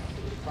to.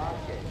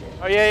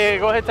 Oh yeah.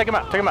 Go ahead, take him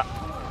out.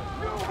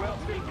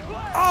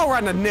 Oh, right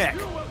in the neck.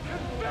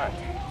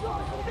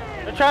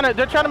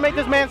 They're trying to make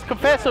this man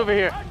confess over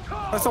here.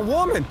 That's a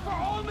woman.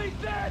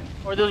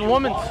 Or there's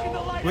women's.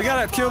 We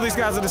gotta kill these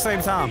guys at the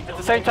same time. At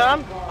the same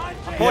time?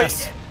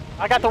 Yes.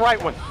 I got the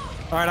right one.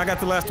 All right, I got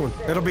the last one.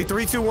 It'll be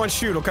 3, 2, 1,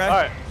 shoot. Okay. All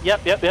right.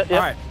 Yep. All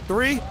right.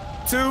 3,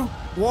 2,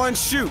 1,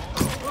 shoot.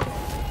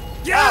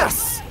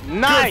 Yes.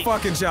 Nice. Good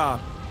fucking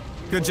job.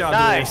 Good job.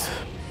 Nice.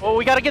 Delirious. Well,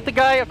 we gotta get the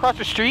guy across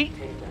the street.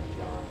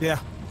 Yeah.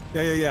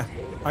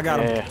 I got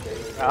him.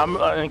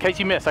 In case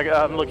you missed,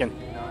 I'm looking.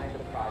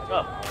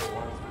 Oh.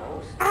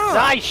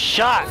 Nice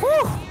shot.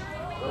 Whew.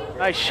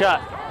 Nice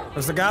shot.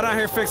 There's a guy down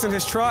here fixing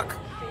his truck,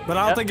 but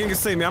I don't think he can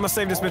see me. I'm gonna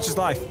save this bitch's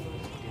life.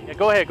 Yeah,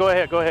 go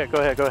ahead.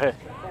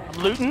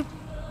 I'm looting.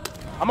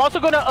 I'm also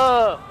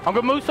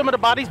gonna move some of the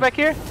bodies back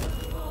here,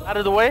 out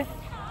of the way.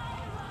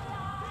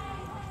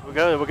 We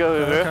go.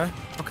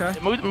 Okay.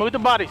 Move the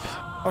bodies.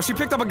 Oh, she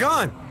picked up a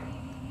gun.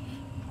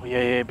 Oh,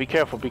 yeah. Be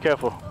careful.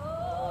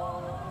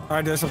 All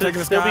right, dude, so I'm taking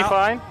this Still guy be out.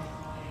 fine.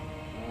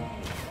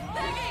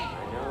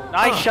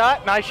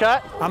 Nice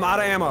shot. I'm out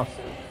of ammo. All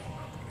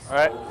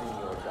right.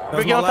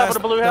 That Get on top of the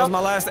blue That was house.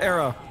 my last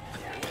arrow.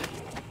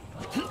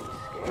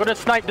 I'm gonna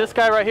snipe this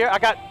guy right here. I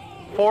got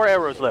 4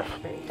 arrows left.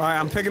 All right,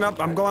 I'm picking up.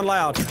 I'm going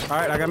loud. All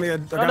right, I got me a.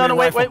 No,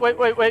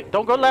 wait.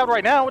 Don't go loud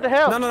right now. What the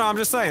hell? No. I'm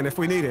just saying if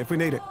we need it.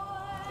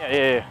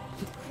 Yeah.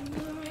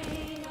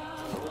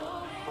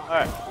 All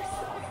right.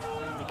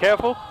 Be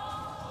careful.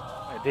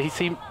 Did he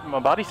see my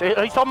bodies?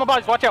 He saw my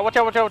bodies. Watch out. All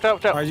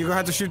right, you're gonna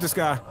have to shoot this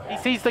guy. He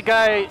sees the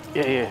guy.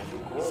 Yeah.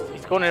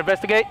 He's going to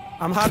investigate.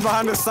 I'm hiding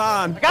behind the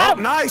sign. got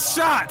him. Nice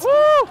shot.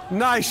 Woo!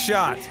 Nice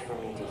shot.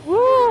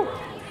 Woo!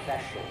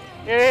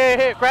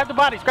 Yeah. Grab the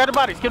bodies. Get them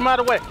out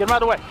of the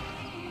way.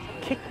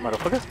 Kick the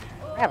motherfucker.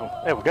 Grab him.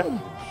 There we go.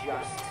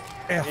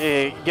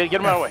 Yeah. Get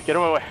him out of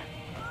the way.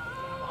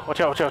 Watch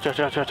out.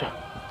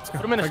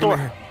 Put him in the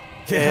store.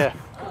 Yeah.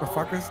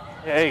 Motherfuckers.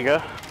 Yeah, there you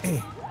go.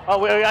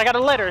 Oh, I got a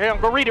letter here. I'm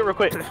gonna read it real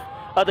quick.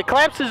 The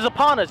collapse is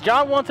upon us.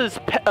 John wants us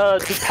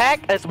to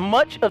pack as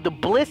much of the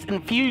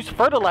bliss-infused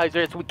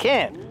fertilizer as we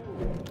can.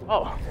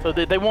 Oh, so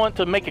they want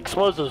to make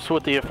explosives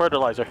with the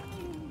fertilizer.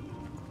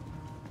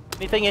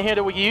 Anything in here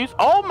that we can use?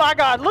 Oh my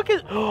God! Look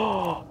at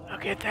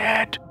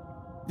that.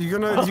 You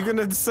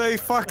gonna say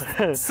fuck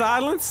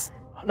silence?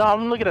 No,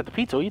 I'm looking at the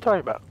pizza. What are you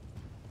talking about?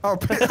 Oh,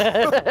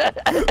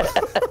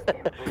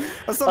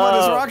 that's about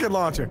this rocket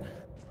launcher.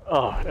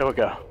 Oh, there we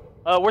go.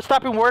 We're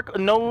stopping work.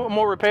 No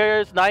more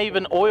repairs. Not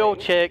even oil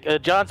check.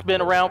 John's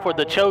been around for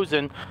the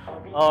chosen.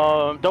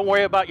 Don't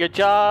worry about your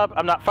job.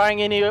 I'm not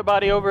firing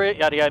anybody over it.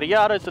 Yada yada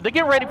yada. So they're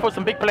getting ready for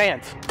some big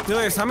plans.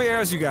 Delirious, how many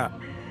arrows you got?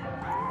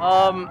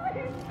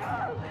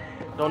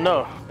 Don't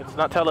know. It's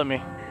not telling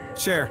me.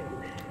 Share.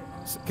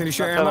 Can you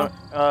share ammo?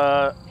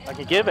 I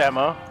can give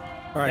ammo.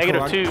 All right,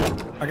 -2.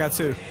 Cool. I got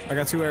 2. I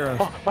got 2 arrows.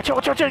 Oh, watch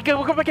out.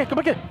 Go back in.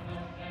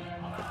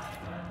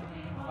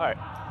 All right.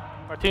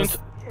 Cartoonz.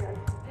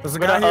 There's a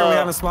guy here we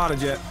haven't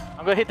spotted yet.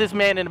 I'm gonna hit this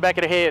man in the back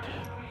of the head.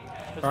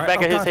 The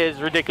back of his head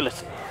is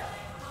ridiculous.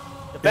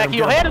 The back of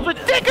your head is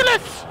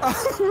ridiculous!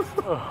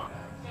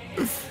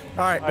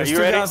 Alright, there's you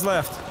 2 ready? guys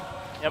left.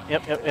 Yep.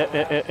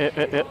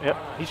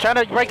 He's trying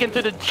to break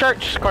into the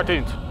church,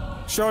 Cartoonz.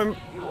 Show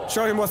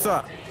him what's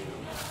up.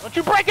 Don't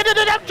you break into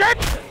that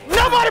church!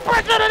 Nobody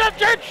breaks into that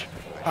church!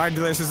 Alright,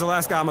 Delirious, this is the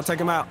last guy. I'm gonna take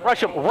him out.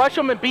 Rush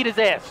him and beat his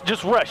ass.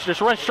 Just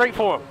run straight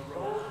for him.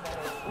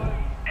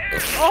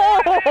 Oh,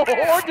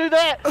 or do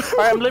that. All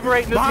right, I'm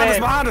liberating this man.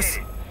 Behind us.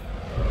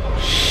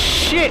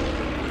 Shit.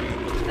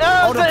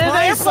 Oh, the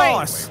plane saw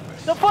us.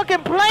 The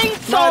fucking plane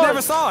saw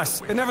us.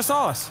 No, it never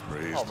saw us.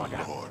 Oh my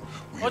God.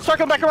 Let's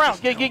circle back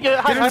around. Get in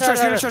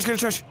the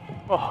church.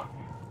 Oh.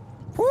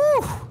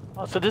 Woo.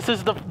 Oh, so this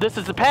is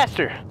the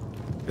pastor.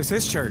 It's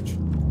his church.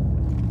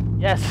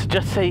 Yes,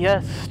 just say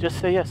yes.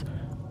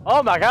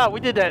 Oh my God, we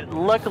did that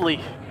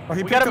luckily. Oh,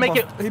 we gotta make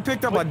it. He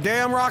picked up a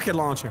damn rocket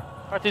launcher.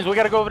 Cartoonz, we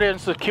gotta go over there and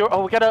secure.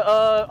 Oh, we got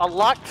a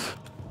locked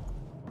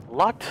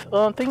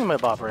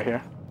thingamabob right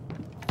here.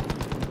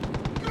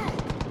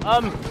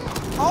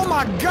 Oh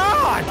my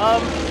God!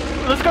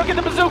 Let's go get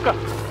the bazooka.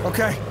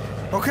 Okay.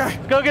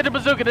 Go get the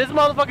bazooka. This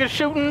motherfucker's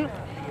shooting.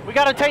 We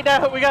gotta take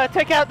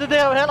out the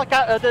damn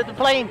helicopter, the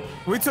plane.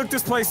 We took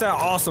this place out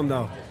awesome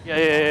though.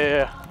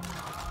 Yeah.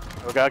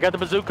 Okay, I got the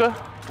bazooka.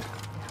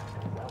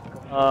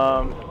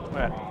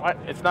 What?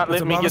 It's not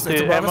letting me get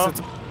the ammo.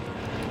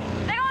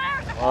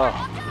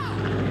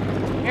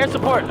 Air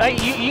support. Hey,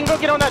 you can go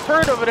get on that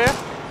turret over there.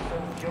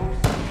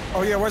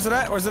 Oh yeah, where's it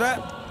at?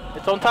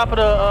 It's on top of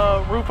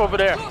the roof over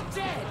there.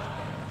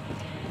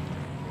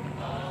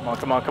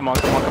 Come on.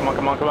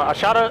 I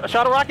shot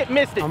a rocket,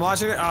 missed it. I'm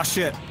watching it. Oh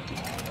shit.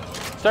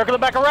 Circle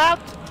it back around.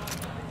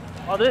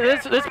 Oh,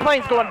 this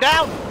plane's going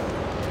down.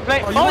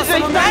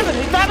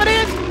 He's diving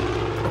in.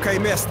 Okay,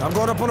 missed. I'm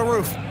going up on the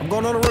roof.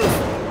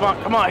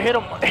 Come on, hit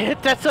him.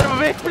 Hit that son of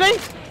a bitch,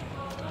 please.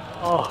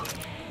 Oh.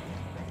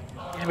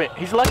 Damn it.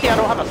 He's lucky I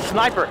don't have a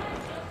sniper.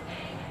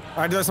 All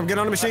right, Dust, I'm getting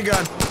on the machine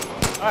gun.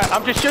 All right,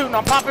 I'm just shooting.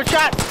 I'm popping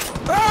shots.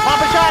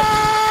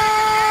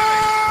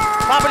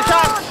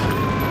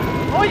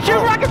 Oh, he's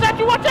shooting rockets at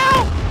you. Watch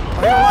out.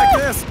 He don't like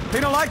this. He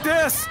don't like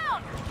this.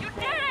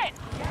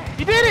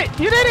 You did it.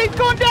 He's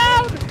going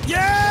down.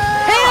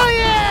 Yeah. Hell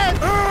yes.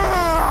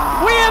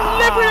 We have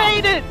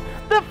liberated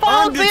the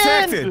false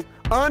end.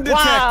 Undetected.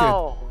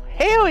 Wow.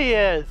 Hell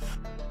yes.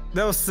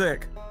 That was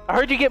sick. I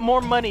heard you get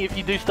more money if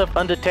you do stuff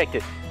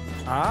undetected.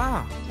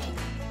 Ah.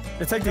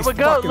 They take these Here we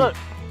go. Look.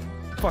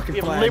 Fucking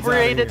We've flags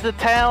liberated out of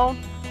the town.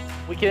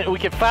 We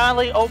can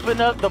finally open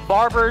up the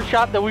barber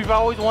shop that we've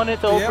always wanted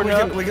to open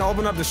up. We can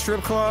open up the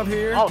strip club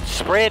here. Oh,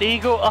 Spread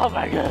Eagle. Oh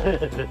my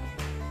God.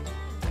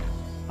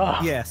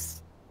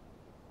 Yes.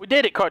 We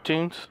did it,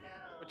 Cartoonz.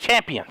 We're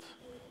champions.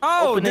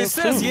 Oh, opening it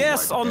says soon.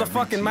 yes on the Every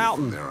fucking tear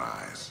mountain. from their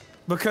eyes.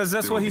 Because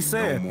that's There what will he be no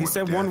said. He more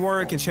said death, one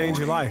word can change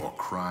your mourning, life. Or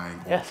crying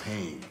Yes. or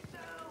pain.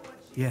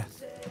 Yes.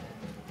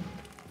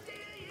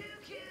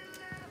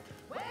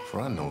 For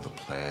I know the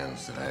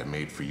plans that I have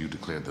made for you,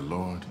 declared the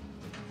Lord.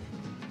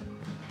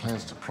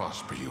 Plans to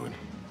prosper you and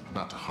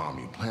not to harm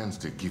you. Plans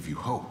to give you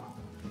hope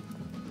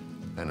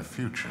and a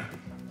future.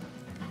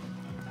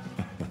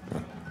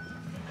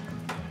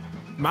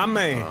 My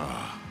man.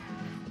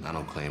 I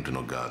don't claim to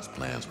know God's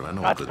plans, but I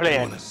know God's a good thing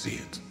plan. when I see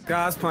it.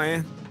 God's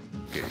plan.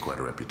 Getting quite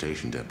a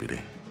reputation, deputy.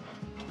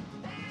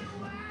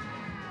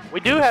 We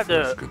do have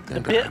First good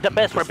thing to happen the to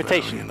best this valley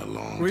reputation. in a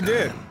long We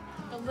did. time.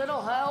 A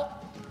little help.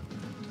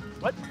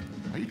 What?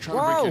 Are you trying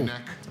to Whoa. break your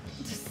neck?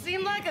 Just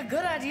seemed like a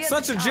good idea.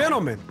 Such a at the time.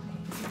 gentleman.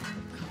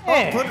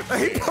 Yeah.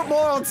 He put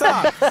more on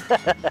top.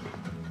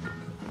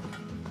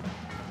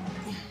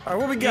 All right,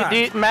 what we got?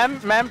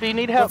 Ma'am, do you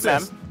need help, What's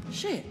ma'am? this?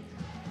 Shit.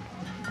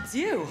 It's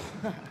you.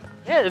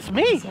 Yeah, it's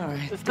me. Sorry.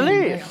 It's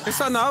Delirious. It's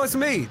not, no, it's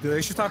me.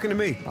 She's talking to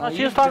me. Oh, she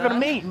You're was talking to done?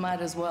 me. Might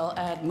as well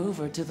add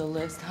Mover to the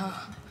list, huh?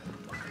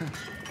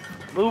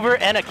 Mover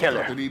and a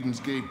killer. That Eden's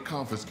Gate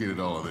confiscated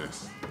all of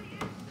this.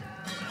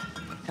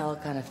 Hell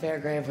kind of fair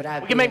grave would I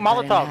We be can make if I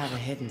didn't Molotovs. have a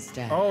hidden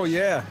stash. Oh,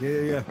 yeah.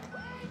 Yeah.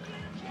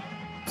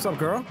 What's up,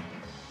 girl?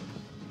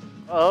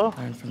 Oh,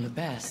 Learn from the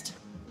best.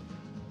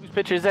 whose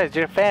picture is that? It's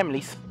your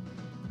family's.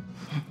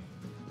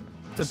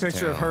 It's a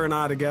picture of her and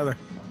I together.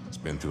 It's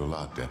been through a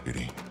lot,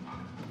 deputy.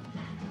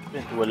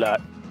 Been through a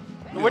lot.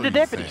 We Where owe the you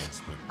deputies?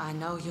 thanks, but I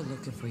know you're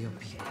looking for your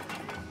people.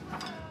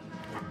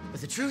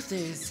 But the truth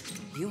is,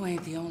 you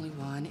ain't the only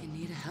one in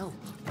need of help.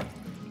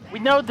 We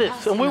know this,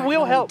 How and we can I will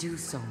only help. do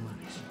so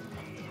much.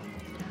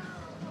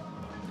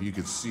 if you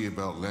could see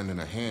about lending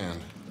a hand,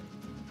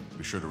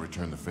 be sure to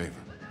return the favor.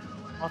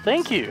 Oh,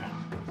 thank you.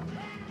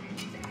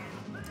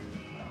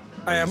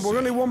 Hey, we're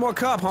gonna need one more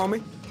cup,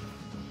 homie.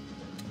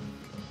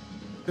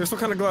 What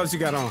kind of gloves you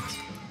got on?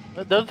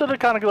 Those are the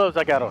kind of gloves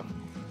I got on.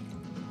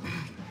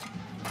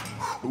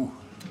 Ooh.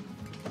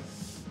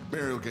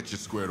 Barry will get you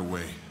squared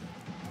away.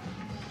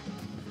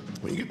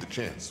 When you get the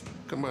chance,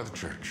 come by the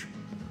church.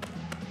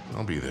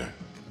 I'll be there.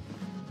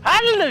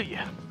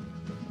 Hallelujah.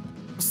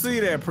 See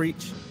you there,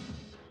 preach.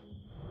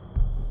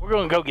 We're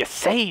gonna go get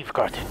saved,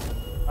 Cartoon.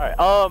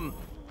 All right.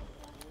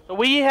 So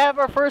we have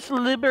our first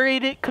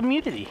liberated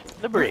community. Look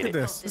at Liberated.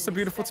 this. It's a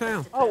beautiful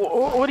town.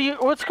 Oh,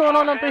 What's going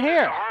on up in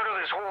here?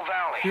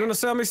 You wanna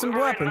sell me some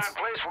weapons?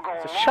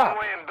 It's a shop.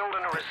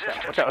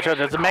 Watch out!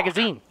 There's a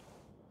magazine.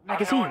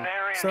 Magazine.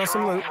 Sell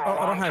some loot. Oh,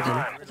 I don't have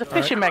any. It's a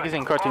fishing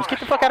magazine, Cartoons. Get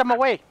the fuck out of my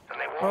way.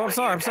 Oh,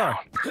 I'm sorry.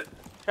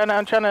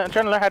 I'm trying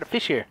to learn how to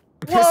fish here.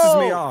 It pisses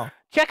me Whoa! off.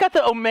 Check out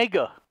the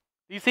Omega.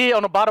 Do you see it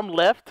on the bottom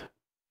left?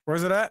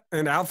 Where's it at?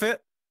 In the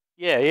outfit?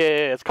 Yeah.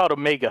 It's called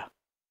Omega.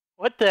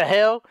 What the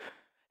hell?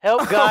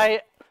 Help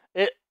guy.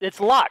 It's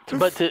locked,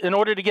 but in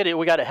order to get it,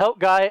 we got a help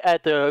guy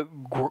at the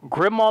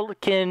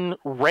Grimalkin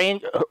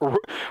range,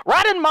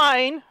 right in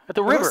mine at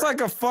the It river. looks like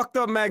a fucked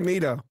up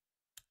Magneto.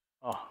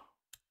 Oh,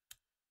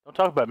 don't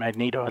talk about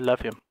Magneto. I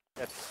love him.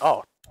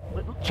 Oh,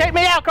 check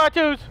me out,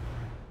 Cartoons.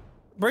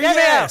 Bring Get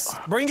your me out. ass.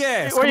 Bring your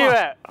ass. Where Come you on.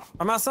 at?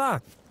 I'm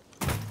outside.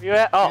 Where you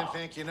at? Oh,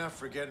 Thank you enough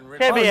for getting rid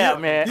check of me you, out,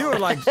 man. You were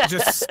like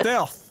just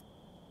stealth.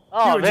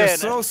 Oh You were man,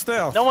 just so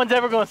stealth. no one's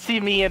ever gonna see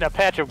me in a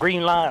patch of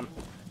green lime.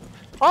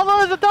 Oh,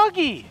 there's a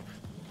doggy.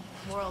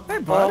 Hey,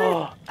 buddy.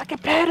 Oh, I can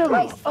pet him.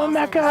 Oh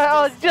my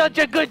god. Oh, such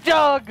a good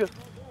dog.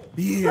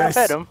 Yes.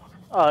 I pet him.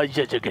 Oh,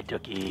 such a good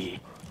doggy.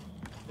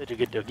 Such a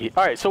good doggy.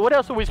 All right, so what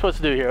else are we supposed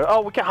to do here?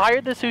 Oh, we can hire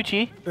the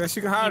Suchi. Yes,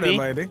 you can hire that TV.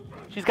 lady.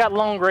 She's got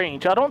long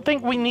range. I don't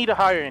think we need to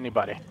hire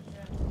anybody.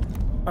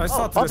 Let's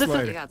talk oh, to this this is- You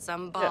lady. got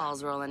some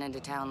balls rolling into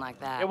town like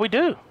that. Yeah, we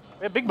do.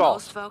 We have big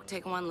balls. Most folk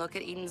take one look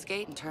at Eden's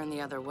Gate and turn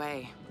the other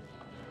way.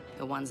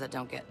 The ones that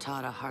don't get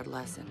taught a hard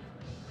lesson.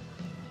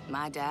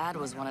 My dad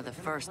was one of the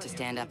first to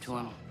stand up to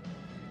him.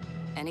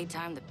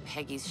 Anytime the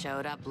Peggies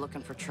showed up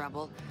looking for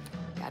trouble,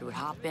 Dad would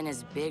hop in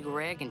his big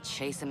rig and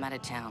chase him out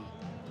of town.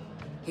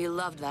 He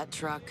loved that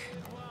truck.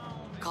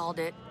 Called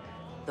it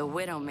the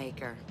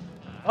Widowmaker.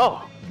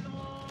 Oh,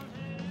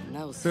 And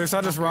those Sis,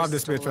 I just robbed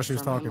this fuckers bitch while she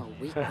was stole it talking. from him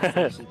a week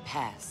before he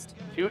passed.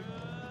 she,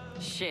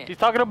 Shit. she's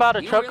talking about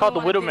a You truck really called the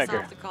wanna piss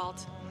Widowmaker. off the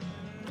cult?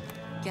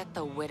 Get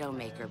the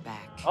Widowmaker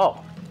back.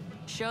 Oh,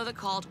 Show the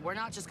cult we're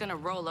not just gonna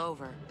roll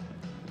over.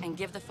 And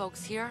give the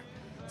folks here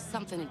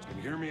something to Can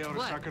you hear me out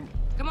What? a second?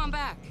 Come on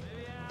back.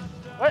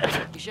 what?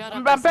 You showed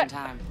I'm up just in back.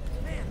 time.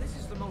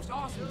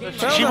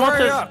 Tell her She to wants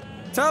hurry us- up.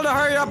 Tell her to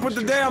hurry up with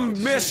the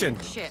damn mission.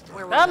 Shit,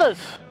 where were Fellas,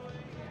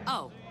 we?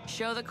 Oh,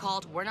 show the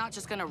cult we're not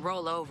just gonna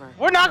roll over.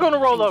 we're not gonna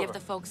roll and over. give the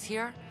folks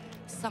here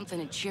something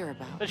to cheer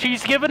about.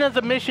 She's giving us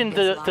a mission It's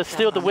to locked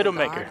steal up the on guard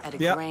Widowmaker. At a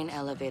Yep. grain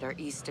elevator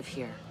east of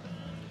here.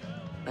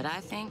 But I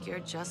think you're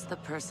just the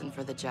person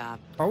for the job.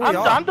 Oh, we I'm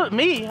are.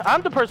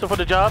 I'm the person for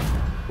the job.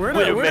 We're the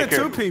Widowmaker.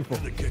 two people.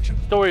 The kitchen.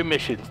 Story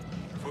mission.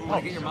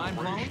 Wanna get your mind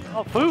blown?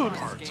 Oh, food.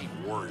 Hearts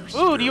of warriors.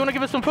 Food, you wanna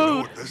give us some You know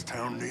food? what this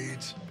town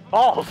needs?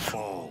 Balls.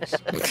 Balls.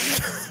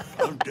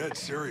 I'm dead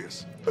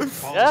serious.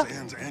 Falls Yeah?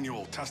 Inn's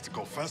annual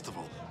testicle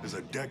festival is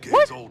a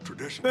decades-old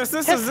tradition. This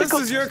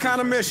is your kind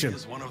of mission.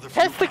 Is one of the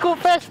few Testicle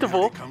times festival?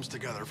 humanity comes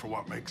together for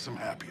what makes them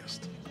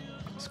happiest.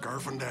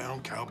 Scarfing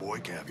down cowboy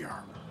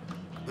caviar.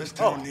 This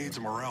town needs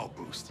a morale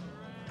boost.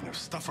 And if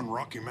stuffing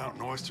Rocky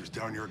Mountain oysters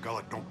down your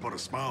gullet don't put a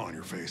smile on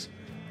your face,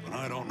 then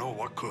I don't know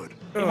what could.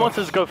 He wants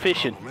us to go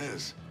fishing. Problem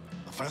is,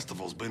 the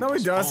festival's been No,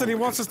 he doesn't. He postponed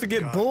wants us to because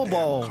get of the bull goddamn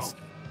balls.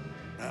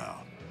 COVID. Now,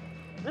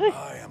 Really?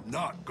 I am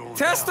not going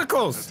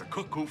Testicles! down as the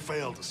cook who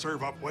failed to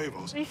serve up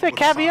huevos. He said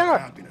with a sign of caviar.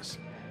 happiness.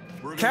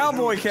 We're gonna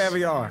Cowboy do this.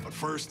 caviar. But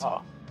first,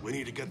 we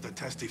need to get the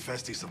testy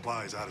festy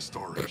supplies out of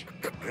storage.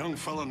 A young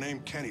fella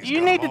named Kenny's You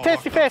got need them the all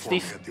testy locked up for me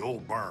festies. at the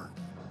old barn.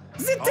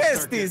 The I'll start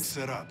getting testes.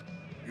 set up.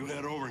 You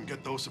head over and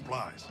get those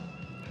supplies.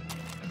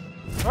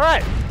 All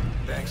right.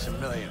 Thanks a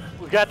million.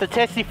 We got the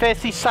Testy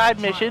Festy side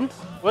mission.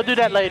 We'll do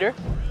that later.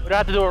 We don't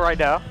have to do it right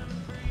now.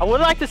 I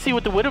would like to see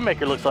what the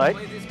Widowmaker looks like.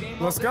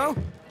 Let's go.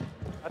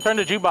 I turned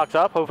the jukebox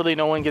up. Hopefully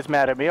no one gets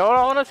mad at me. Hold on,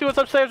 I want to see what's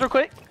upstairs real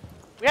quick.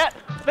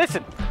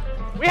 Listen.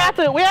 We have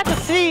to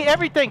see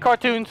everything,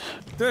 Cartoonz.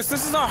 This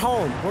is our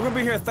home. We're gonna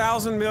be here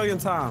 1,000 million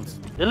times.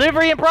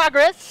 Delivery in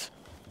progress.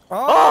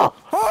 Oh!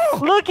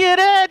 Look at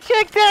that.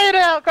 Check that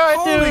out,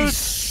 Holy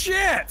Cartoonz.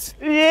 shit!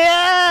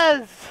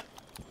 Yes.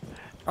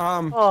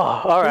 Oh,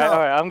 all right, know- all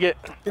right. I'm getting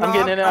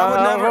in. I would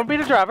I'm never- gonna be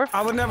the driver.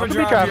 I would never I'm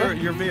gonna be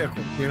drive your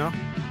vehicle, you know?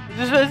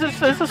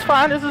 This is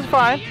fine. This is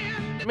fine.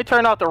 Let me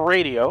turn off the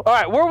radio. All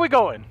right, where are we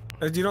going?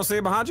 You don't see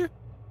it behind you?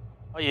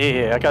 Oh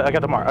yeah. I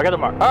got the mark. All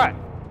right.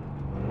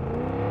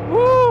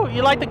 Woo!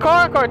 You like the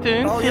car,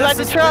 Cartoonz? Oh, you yes, like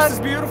the truck? This is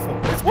beautiful.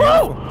 It's Woo!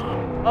 beautiful.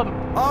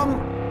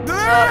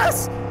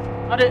 Delirious!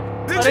 I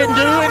didn't Did do you run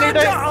over and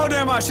anything. Oh,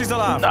 damn, she's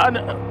alive.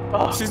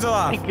 Oh. She's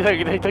alive. Thank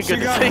goodness. She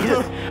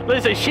got-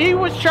 Listen, she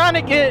was trying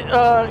to get. Wait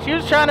a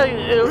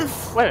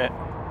minute.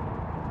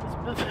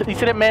 You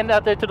see that man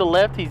out there to the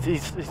left?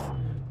 He's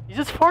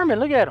just farming.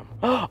 Look at him.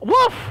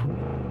 Woof!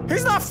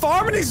 He's not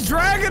farming, he's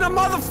dragging a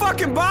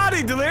motherfucking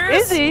body,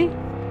 Delirious. Is he?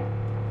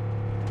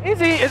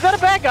 Is that a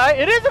bad guy?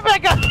 It is a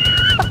bad guy.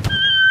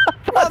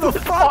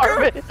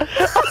 Motherfucker! I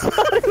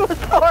thought he was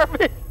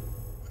farming.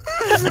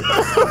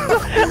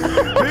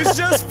 He's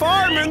just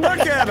farming, look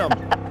at him.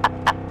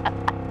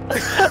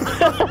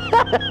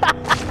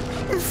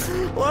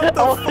 What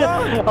the fuck?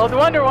 I was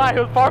wondering why he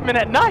was farming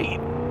at night.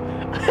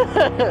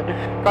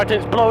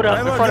 Cartoonz blowed up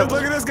Hey, in front of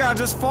look us. at this guy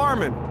just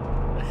farming.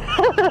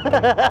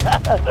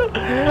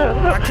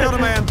 I killed a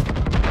man.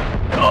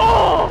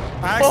 Oh!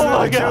 I accidentally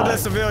my killed God. a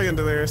civilian,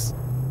 Delirious.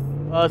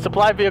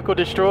 Supply vehicle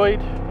destroyed.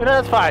 You know,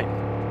 that's fine.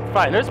 It's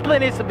fine. There's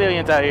plenty of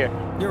civilians out here.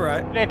 You're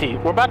right. Plenty.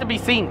 We're about to be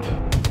seen.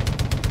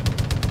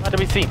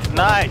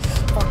 Nice.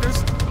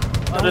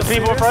 Fuckers. There's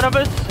people in front of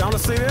us. You wanna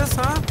see this,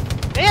 huh?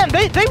 Man,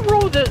 they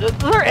rule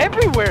they're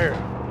everywhere.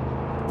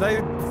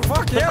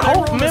 Fuck yeah,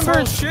 cult they roll this whole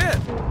members- shit.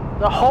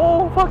 The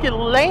whole fucking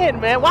land,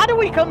 man. Why did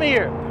we come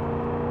here?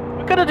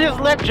 We could have just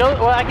left Joe.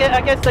 Well, I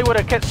guess they would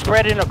have kept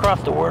spreading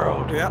across the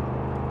world. Yep.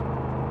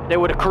 They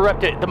would have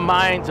corrupted the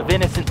minds of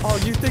innocents. Oh,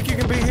 you think you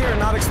can be here and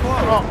not explode?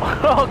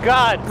 Oh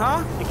God.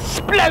 Huh?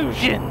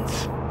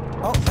 Explosions.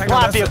 Oh, hang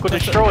Supply on, vehicle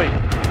that's it. destroyed.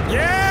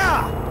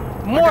 Yeah!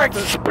 More got the-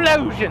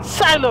 explosions.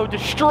 Silo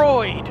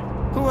destroyed.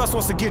 Who else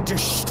wants to get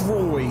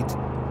destroyed?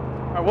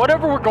 All right,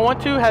 whatever we're going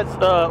to has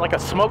like a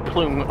smoke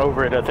plume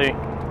over it, I think.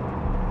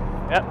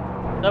 Yep.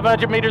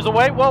 700 meters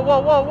away. Whoa.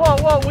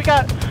 We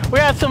got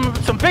some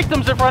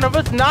victims in front of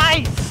us.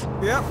 Nice.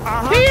 Yep,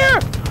 Deer!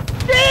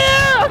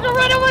 Deer! I'm gonna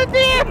run over a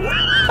deer!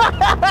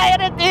 I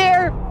had a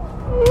deer!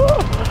 Oh.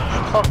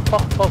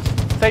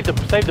 Saved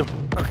him.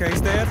 Okay,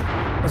 he's dead.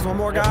 There's one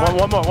more guy.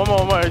 One more.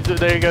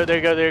 There you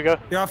go.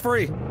 Y'all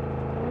free.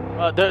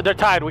 They're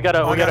tied. We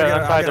gotta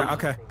untie them.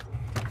 Okay.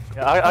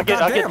 Yeah, I'll get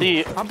goddamn.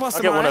 the. I'm I'll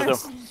busting get my one of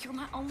ass. them.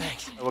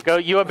 There we go.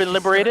 You have been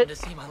liberated.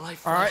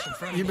 All right,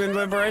 you've been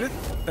liberated.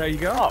 There you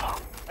go.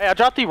 Oh. Hey, I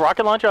dropped the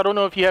rocket launcher. I don't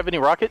know if you have any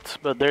rockets,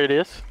 but there it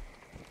is.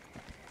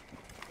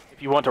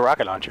 If you want a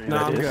rocket launcher,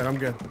 No, that is. I'm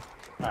good.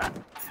 Alright.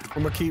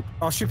 I'm gonna keep.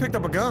 Oh, she picked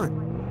up a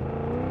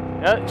gun.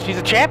 Yeah, she's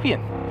a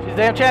champion. She's a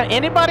damn champion.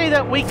 Anybody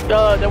that we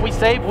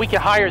save, we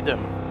can hire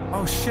them.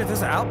 Oh shit,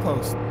 there's an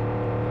outpost.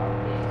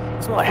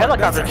 This A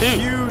helicopter that's a too.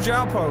 huge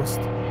outpost.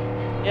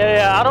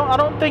 Yeah. I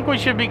don't think we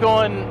should be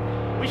going.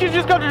 We should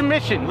just go to the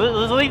mission.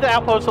 Let's leave the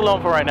outpost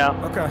alone for right now.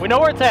 Okay. We know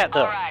where it's at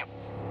though. Alright,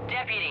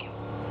 Deputy.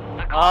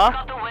 The call's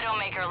got the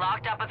Widowmaker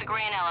locked up at the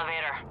grain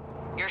elevator.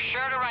 You're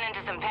sure to run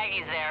into some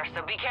Peggies there,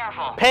 so be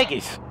careful.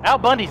 Peggy's. Al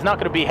Bundy's not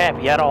going to be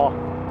happy at all.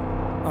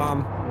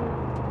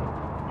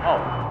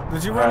 Oh.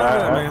 Did you run over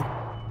that man?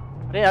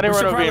 I didn't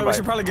run over We anybody.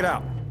 should probably get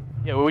out.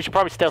 Yeah, well, we should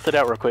probably stealth it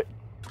out real quick.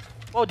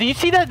 Oh, do you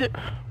see that?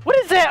 What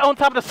is that on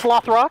top of the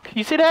sloth rock?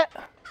 You see that?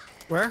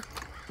 Where?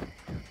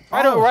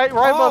 Right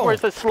above where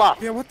it says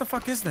sloth. Yeah, what the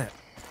fuck is that?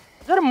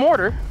 Is that a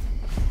mortar?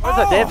 Or is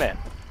that a dead man?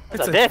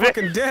 It's a dead man.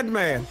 fucking dead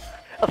man.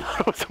 I thought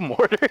it was a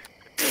mortar.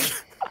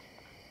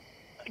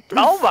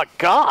 Oh my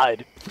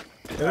God!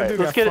 That Alright, dude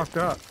let's got get fucked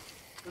up.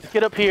 Let's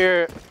get up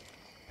here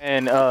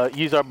and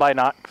use our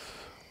binocs.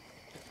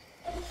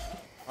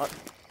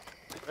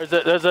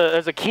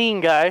 There's a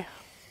King guy,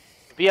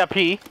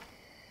 VIP,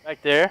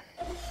 back there.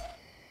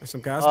 There's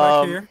some guys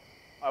back here.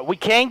 We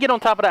can get on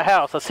top of the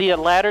house. I see a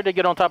ladder to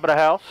get on top of the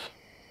house.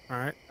 All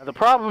right. Now, the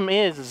problem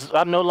is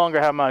I no longer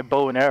have my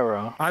bow and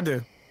arrow. I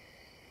do.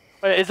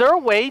 Is there a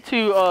way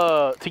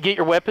to get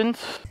your weapons?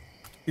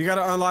 You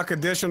gotta unlock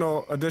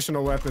additional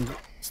weapon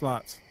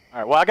slots. All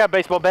right. Well, I got a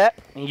baseball bat,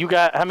 and you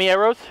got how many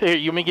arrows? Here,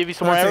 you want me to give you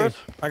some more 13. arrows?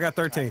 I got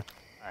 13.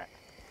 All right.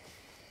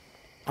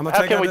 I'm gonna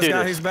How take can out we this do guy.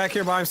 this? He's back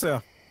here by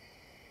himself.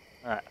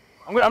 All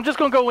right. I'm just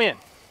gonna go in.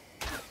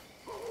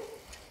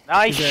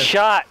 Nice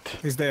shot.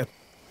 He's dead.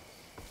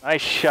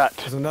 Nice shot.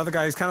 There's another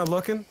guy. He's kind of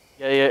looking.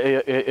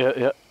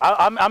 Yeah.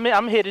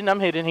 I'm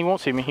hidden. He won't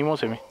see me. He ain't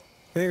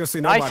gonna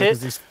see Nice nobody hit.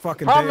 because he's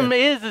fucking Problem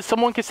dead. is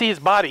someone can see his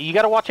body. You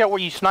gotta watch out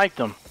where you snipe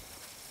them.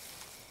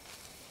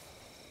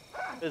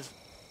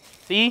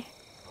 See?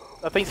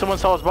 I think someone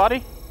saw his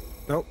body.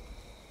 Nope.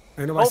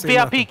 Ain't nobody Oh, seen VIP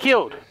nothing.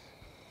 killed.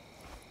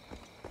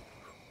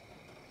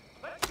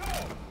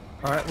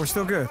 All right, we're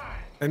still good.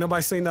 Ain't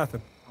nobody seen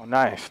nothing. Oh,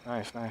 nice.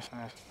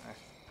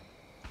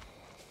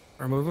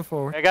 We're moving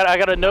forward. I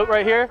got a note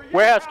right here.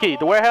 Warehouse key.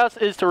 The warehouse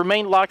is to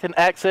remain locked and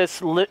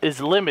access is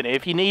limited.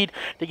 If you need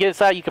to get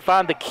inside, you can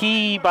find the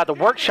key by the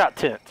workshop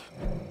tent.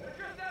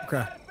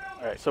 Okay.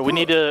 All right, so we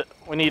need a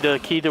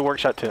key to the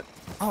workshop tent.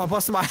 Oh, I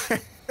busted my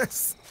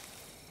ass.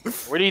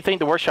 Where do you think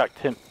the workshop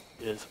tent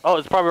is? Oh,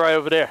 it's probably right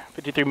over there,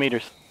 53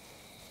 meters.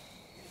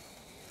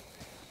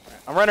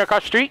 I'm running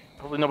across the street.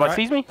 Hopefully nobody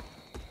sees me.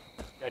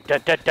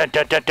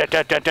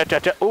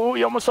 Oh,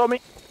 you almost saw me.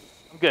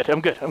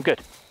 I'm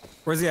good.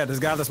 Where's he at? This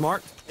guy that's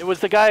marked? It was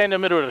the guy in the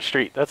middle of the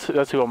street. That's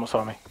who almost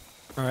saw me.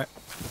 All right.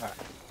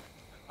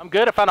 I'm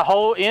good. I found a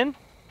hole in. I'm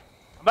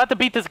about to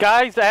beat this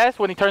guy's ass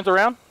when he turns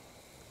around.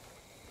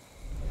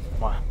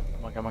 Come on.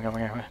 Where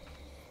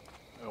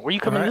are you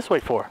coming this way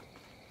for? What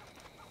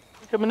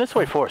are you coming this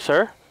way for,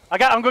 sir? I'm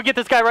gonna get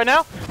this guy right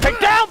now. Take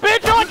down,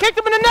 bitch! Oh, I kicked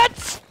him in the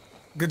nuts!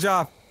 Good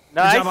job.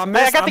 Nice. Good job.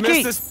 Hey, I got the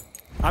key.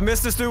 I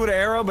missed this dude with an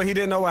arrow, but he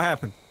didn't know what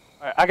happened.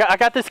 All right, I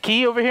got this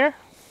key over here.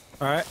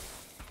 All right.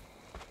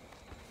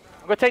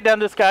 I'm gonna take down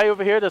this guy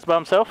over here that's by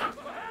himself.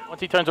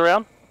 Once he turns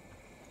around.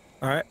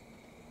 All right.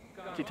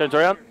 Once he turns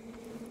around.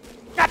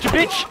 Gotcha,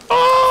 bitch!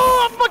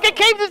 Oh, I fucking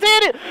caved his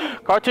head in!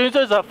 Cartoonz,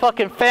 there's a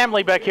fucking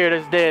family back here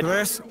that's dead.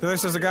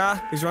 This is a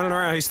guy. He's running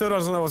around. He still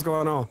doesn't know what's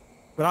going on.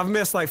 But I've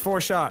missed like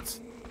 4 shots.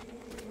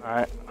 All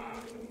right.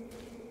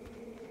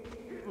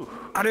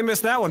 I didn't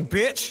miss that one,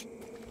 bitch.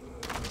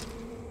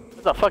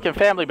 There's a fucking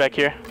family back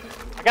here.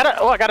 I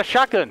got a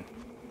shotgun.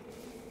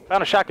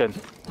 Found a shotgun.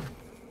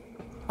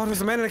 Oh,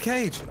 there's a man in a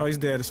cage. Oh, he's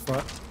dead as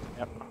fuck.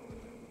 Yep.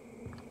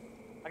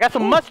 I got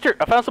some mustard.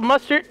 I found some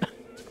mustard.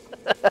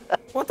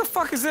 What the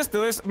fuck is this,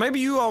 dude?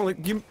 Maybe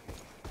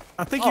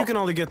I think you can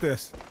only get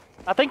this.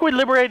 I think we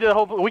liberated the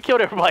whole. We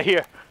killed everybody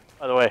here,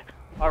 by the way.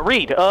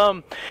 Reed,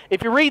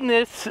 if you're reading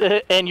this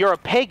and you're a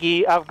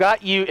Peggy, I've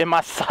got you in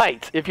my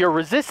sights. If you're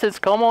resistance,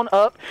 come on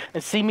up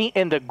and see me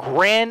in the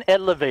grand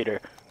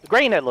elevator. The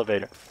grain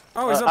elevator.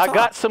 Oh, he's up I top.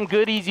 got some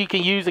goodies you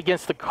can use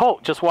against the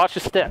cult. Just watch the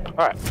step.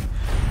 All right.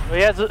 So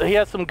he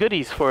has some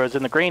goodies for us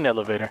in the grain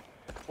elevator.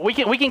 We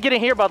can get in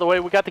here, by the way.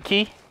 We got the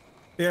key.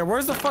 Yeah,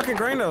 where's the fucking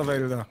grain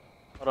elevator, though?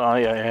 Hold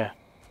on. Yeah.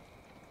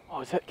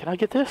 Oh, is that? Can I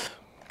get this?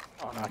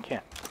 Oh no, I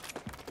can't.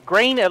 The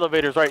grain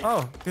elevator's right.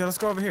 Oh, yeah, let's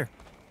go over here.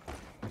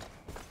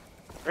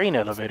 Grain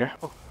elevator.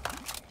 Oh.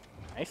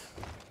 Nice.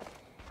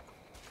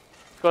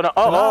 What's going on?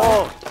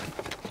 Oh.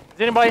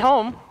 Is anybody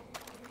home?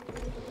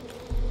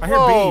 I hear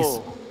bees.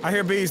 I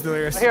hear bees,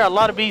 Delirious. I hear a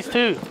lot of bees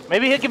too.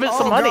 Maybe he'll give us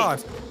some honey.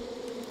 God.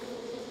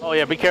 Oh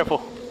yeah, be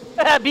careful.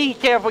 Be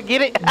careful,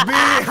 get it?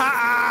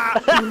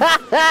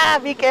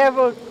 Be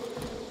careful.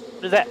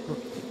 What is that?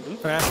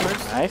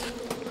 Fasteners. Nice.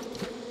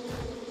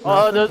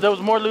 Oh, there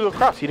was more loot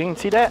across. You didn't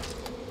see that?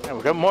 Yeah,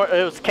 we got more.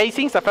 It was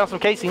casings. I found some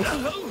casings.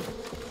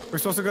 We're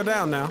supposed to go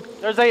down now.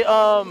 There's a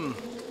Oh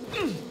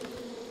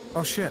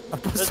shit.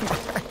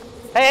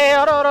 Hey,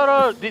 hold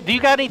on. Do you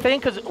got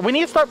anything? Cause we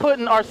need to start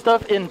putting our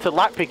stuff into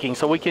lockpicking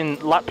so we can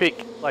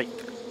lockpick like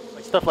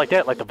stuff like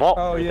that, like the vault.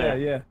 Oh right yeah, there.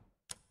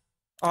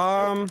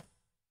 yeah.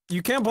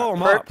 You can't blow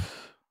them up.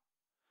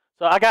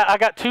 So I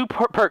got 2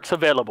 perks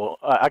available.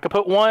 I could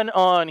put one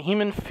on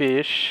Human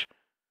Fish,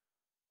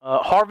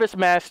 Harvest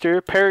Master,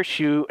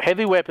 Parachute,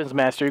 Heavy Weapons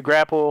Master,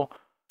 Grapple,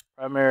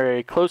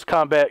 Primary, Close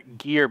Combat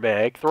Gear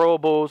Bag,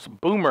 Throwables,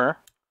 Boomer.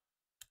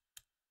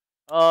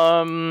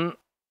 Ooh,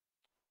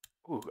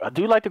 I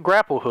do like the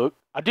Grapple Hook.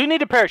 I do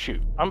need a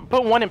Parachute. I'm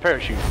putting one in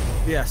Parachute.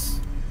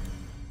 Yes.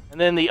 And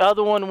then the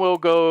other one will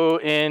go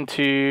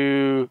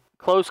into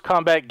Close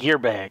Combat Gear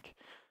Bag.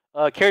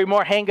 Carry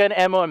more handgun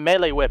ammo and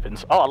melee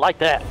weapons. Oh, I like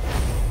that.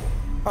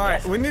 All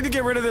right, we need to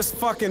get rid of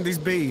these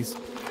bees.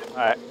 All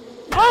right.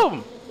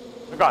 Boom!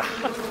 Oh god.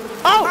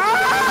 Oh!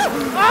 Ah! Oh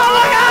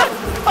my god!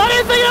 I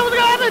didn't think that was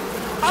gonna happen!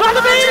 Shot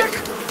the bees!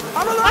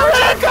 I'm gonna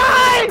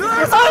die!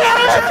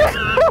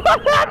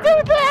 I'm not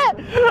doing that!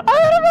 I'm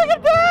gonna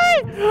fucking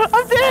die!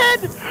 I'm dead!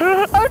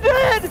 I'm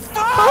dead!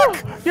 Fuck! Oh,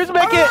 here's a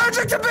make it!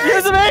 allergic to bees!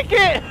 Here's a make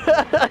it!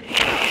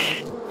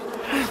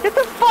 Get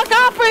the fuck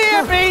off of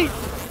here, bees!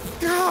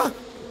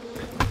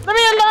 Let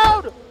me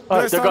alone!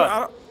 Alright, Yes, they're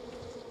gone.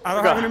 I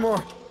don't have any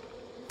more.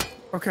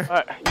 Okay.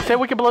 Alright, you said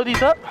we can blow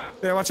these up?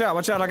 Yeah, watch out,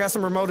 watch out. I got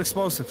some remote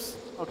explosives.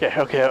 Okay,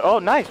 okay. Oh,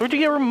 nice. Where'd you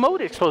get remote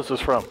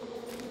explosives from?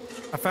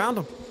 I found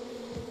them.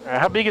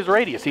 How big is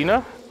radius, you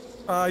know?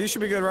 You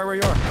should be good right where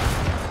you are.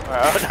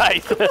 Oh,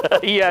 nice.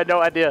 Yeah, no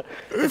idea.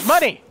 It's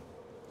money.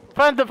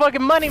 Find the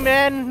fucking money,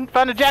 man.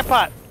 Find the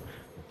jackpot.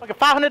 Fucking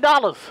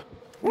 $500.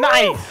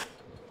 Nice.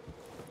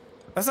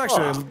 That's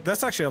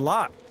actually a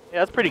lot. Yeah,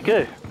 that's pretty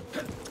good.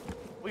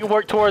 We can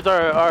work towards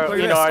our Look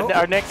at this.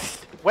 our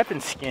next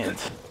weapon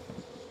skins.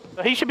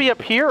 So he should be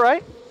up here,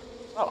 right?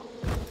 Oh.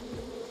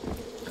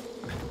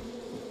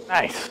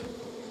 Nice.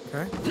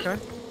 Okay, okay.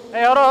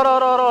 Hey, hold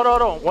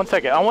on. 1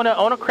 second. I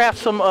wanna craft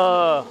some.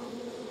 I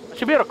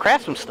should be able to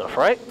craft some stuff,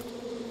 right?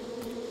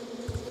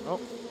 Oh.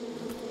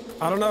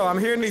 I don't know. I'm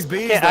hearing these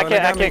bees. I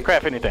can't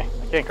craft anything.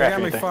 I can't craft They got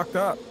me anything. fucked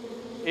up.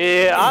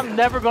 Yeah, I'm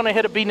never gonna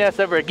hit a bee nest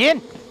ever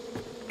again.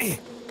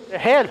 The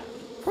hell.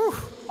 Whew.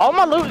 All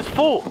my loot is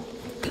full.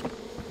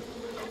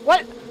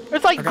 What?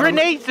 There's like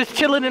grenades just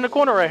chilling in the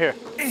corner right here.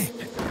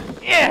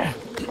 Yeah.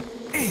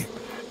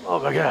 Oh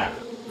my god.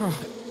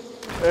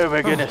 Oh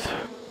my goodness.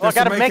 Oh, I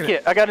got a mech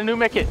it. I got a new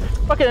mech it.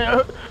 Fucking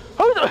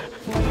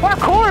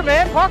parkour,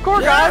 man.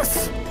 Parkour,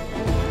 Yes!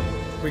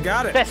 guys. We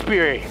got it.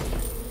 Vespeary.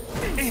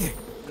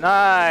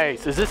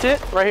 Nice. Is this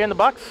it? Right here in the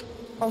box?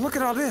 Oh, look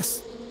at all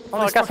this. Oh,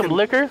 I got some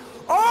liquor.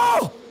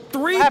 Oh!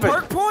 3 What happened?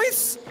 perk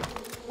points?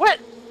 What?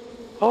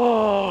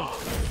 Oh.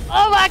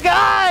 Oh my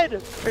god!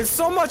 It's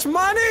so much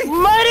money!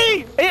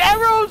 Money! And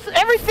arrows!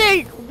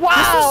 Everything!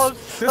 Wow!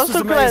 This I'm was so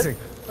amazing.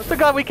 glad. I'm so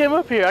glad we came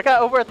up here. I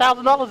got over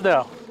 $1,000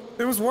 now.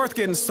 It was worth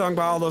getting stung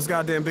by all those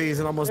goddamn bees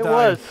and almost It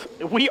dying.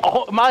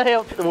 was. My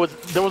health was.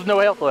 There was no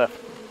health left.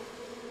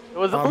 It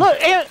was. Look,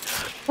 and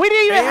we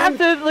didn't even have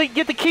to like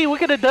get the key. We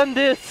could have done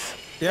this.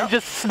 Yep. And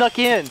just snuck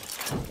in.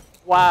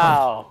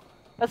 Wow.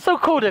 That's so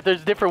cool that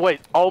there's different ways.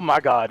 Oh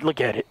my god!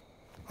 Look at it.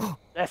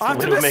 That's the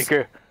Optimus?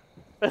 Widowmaker.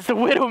 That's the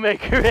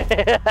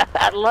Widowmaker.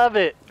 I love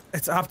it.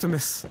 It's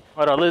Optimus.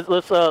 Hold on.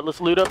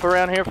 Let's loot up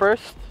around here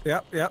first.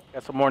 Yep, yep.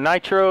 Got some more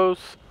nitros.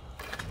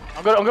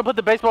 I'm gonna put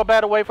the baseball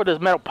bat away for this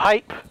metal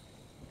pipe.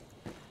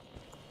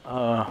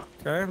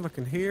 Okay,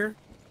 looking here.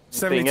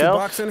 Anything 72 else?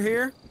 bucks in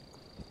here.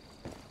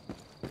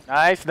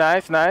 Nice.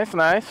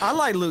 I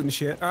like looting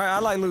shit. All right, I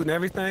like looting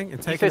everything and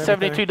You taking said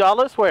everything.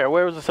 $72?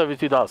 Where was the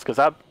 $72? Because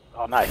oh,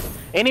 nice.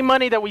 Any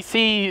money that we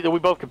see that we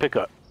both can pick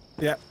up.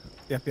 Yep.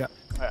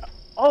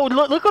 Oh,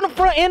 look on the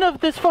front end of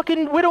this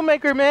fucking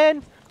Widowmaker,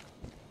 man.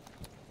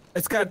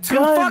 It's got 2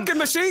 guns. fucking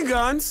machine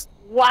guns.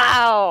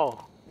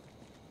 Wow.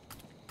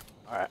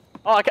 All right.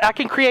 Oh, I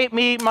can create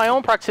my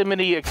own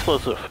proximity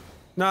explosive.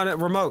 No,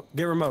 remote.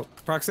 Get remote.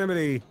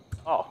 Proximity.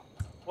 Oh.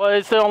 Well,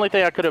 it's the only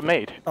thing I could have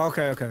made.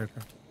 Okay. All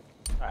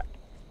right.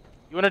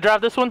 You want to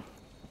drive this one?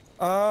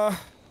 Yeah.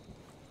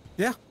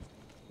 All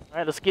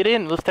right, let's get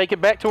in. Let's take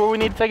it back to where we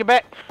need to take it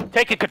back.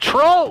 Taking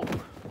control.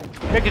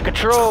 Taking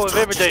control of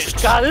everything.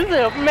 God, this is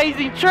an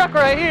amazing truck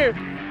right here.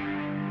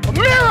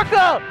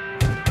 America!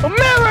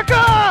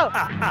 America!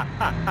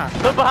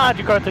 Look behind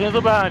you, Cartoonz.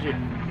 Look behind you.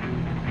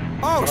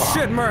 Oh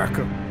shit,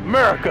 America.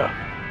 America.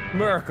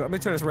 Let me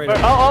turn this radio.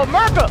 Oh,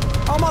 America!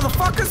 Oh,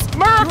 motherfuckers!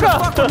 America! You wanna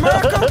fuck with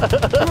America?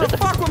 You wanna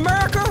fuck with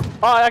America?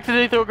 Oh, I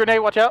accidentally threw a grenade.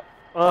 Watch out.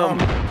 I'm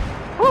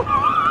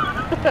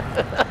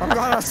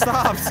glad I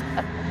stopped.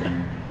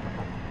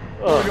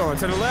 Where we going?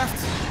 To the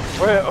left?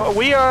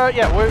 We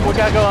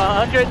gotta go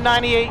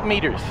 198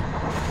 meters.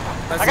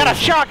 I got a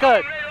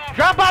shotgun.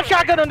 Drop my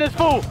shotgun on this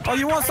fool. Oh,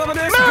 you want some of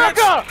this?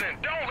 America!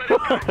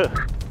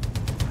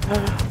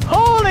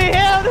 Holy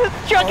hell, this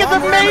truck is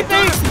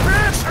amazing!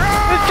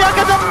 This truck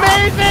is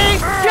amazing!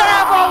 Get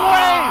out of my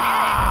way!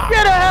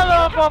 Get the hell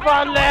off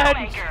our land!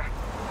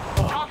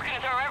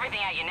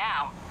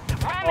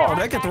 Oh,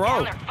 they can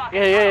throw.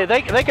 Yeah,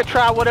 they can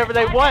try whatever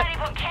they want.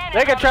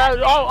 They can try.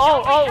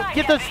 Oh!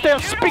 Get the damn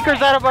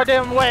speakers out of our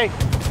damn way.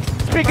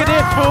 Speaker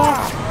this, fool!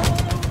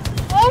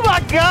 Oh my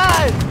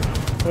God!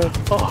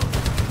 Oh,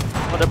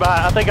 they're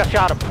behind. I think I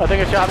shot him. What are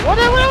you doing?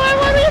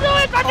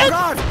 Oh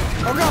God!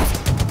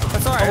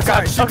 That's all right. Oh,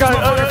 God. Shoot this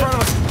motherfucker in front of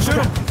us. Shoot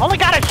him. Only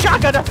got a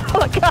shotgun.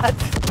 All I got. All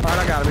right,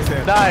 I got him. He's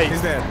dead. Nice.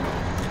 He's dead.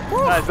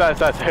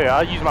 Nice. Here,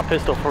 I'll use my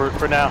pistol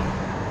for now.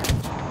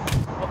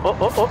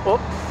 Oh.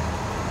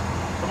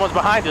 Someone's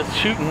behind us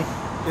shooting.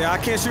 Yeah, I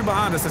can't shoot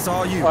behind us. It's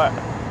all you. All right.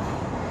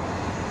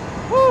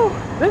 Woo!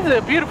 This is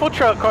a beautiful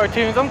truck,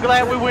 Cartoonz. I'm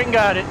glad we went and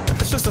got it.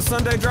 It's just a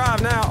Sunday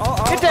drive now.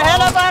 Get the hell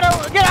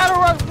get out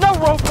of no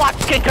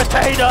roadblocks can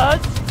contain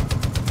us.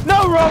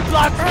 No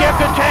roadblocks can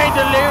contain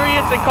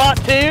Delirious and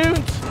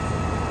Cartoonz.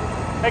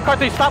 Hey,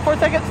 Cartoonz, stop for a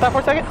second. Stop for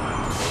a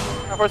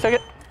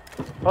second.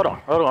 Hold on.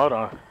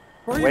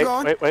 Where are you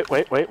going? Wait.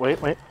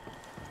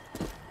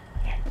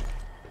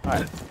 All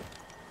right.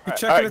 You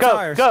checking the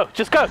tires. Go.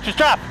 Just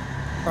drive.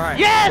 All right.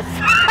 Yes!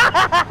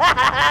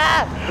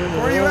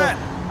 Where are you at?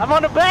 I'm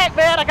on the back,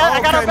 man. I got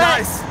her back.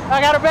 Nice. I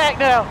got her back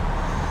now.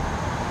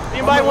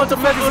 Anybody want to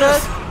mess with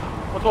us?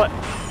 What's what?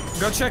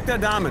 Go check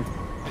that diamond.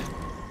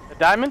 A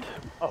diamond?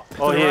 Oh,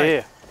 the yeah, right.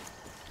 yeah.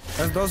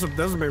 Those would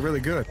be really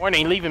good.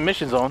 Warning, leaving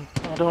missions on.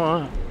 I don't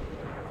know.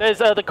 There's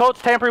the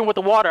code's tampering with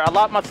the water. I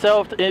locked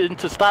myself in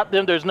to stop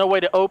them. There's no way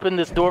to open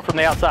this door from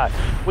the outside.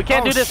 We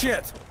can't do this.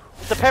 Shit.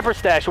 It's a pepper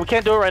stash. We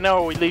can't do it right now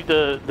or we leave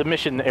the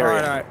mission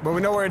area. All right. But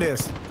we know where it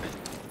is.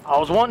 I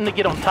was wanting to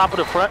get on top of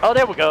the front. Oh,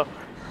 there we go.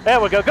 There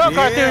we go. Go,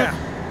 Cartoon.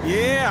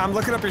 Yeah, I'm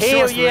looking up your Hell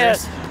shorts.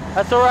 yes.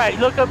 That's all right.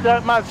 Look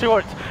up my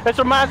shorts. This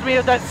reminds me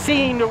of that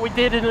scene that we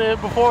did in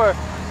before.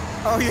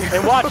 Oh, yeah.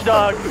 In Watch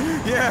Dogs.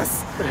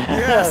 Yes.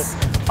 Yes.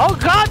 Oh,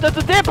 God. There's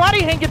a dead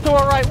body hanging to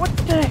our right. What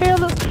the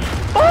hell is...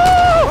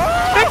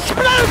 Oh!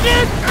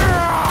 Explosion!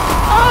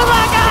 Oh,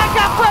 my God. I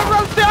got front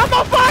roasted. I'm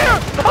on fire.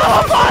 I'm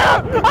on fire.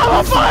 I'm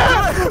on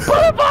fire. Put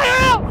the fire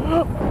out.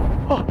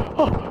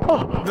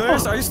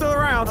 Delirious, are you still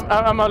around?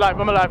 I'm alive.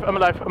 I'm alive. I'm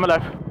alive. I'm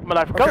alive. I'm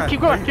alive. Go. Okay. Keep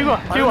going. Keep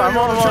going. Keep going. I'm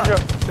on.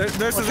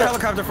 There's a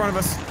helicopter in front of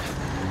us.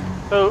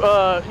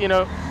 So, you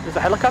know, there's a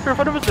helicopter in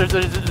front of us. There's.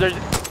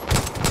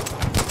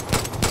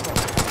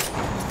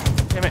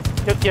 Damn it.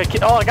 Yeah.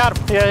 Oh, I got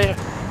him. Yeah.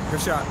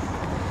 Good shot.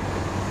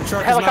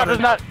 The helicopter's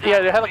not. Yeah,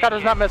 the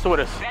helicopter's not messing with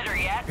us. Better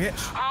yet, Bitch.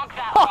 honk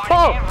that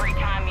horn every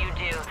time you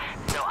do,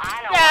 so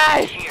I know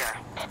I'm here.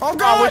 Oh,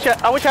 God!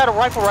 I wish I had a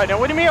rifle right now.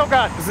 What do you mean, oh,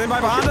 God? Is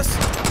anybody behind us?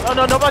 Oh,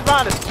 no, nobody's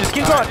behind us. Just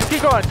keep going. Just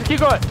keep going. Just keep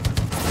going.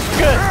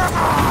 Good.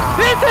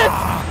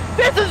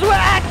 This is what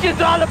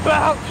action's all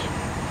about.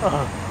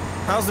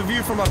 How's the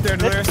view from up there,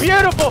 Delirious? It's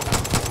beautiful.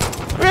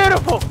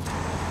 Beautiful.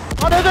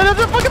 Oh, there's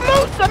a fucking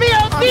moose. I mean,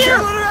 out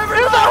there.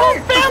 There's a whole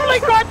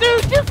family,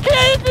 Cartoon. Just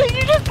kidding.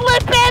 You just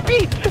let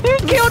Pappy. You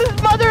killed his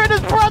mother and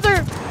his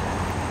brother.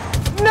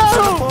 You No.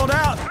 shouldn't have pulled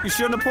out. You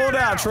shouldn't have pulled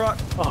out, truck.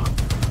 Oh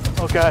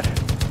God.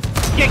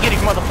 You can't get him,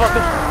 motherfucker.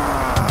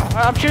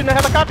 I'm shooting the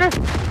helicopter.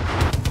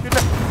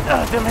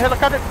 Damn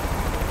helicopter.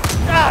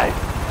 Die.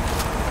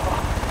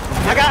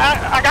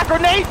 I got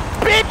grenades,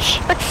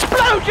 bitch.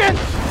 Explosions.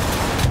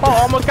 Oh,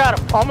 almost got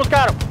him. Almost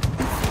got him.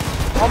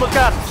 Almost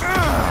got him.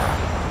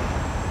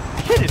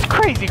 Shit is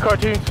crazy,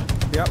 Cartoons.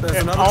 Yep, there's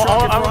another truck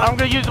in front. I'm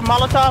gonna use a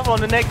Molotov on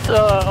the next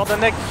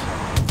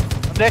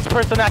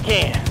person I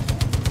can.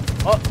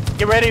 Oh,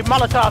 get ready,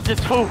 Molotov this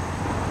fool.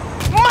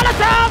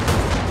 Molotov!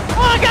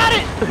 Oh, I got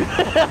it!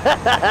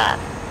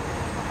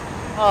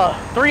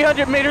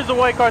 300 meters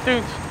away,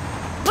 Cartoons.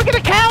 Look at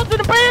the cows and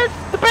the bears!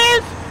 The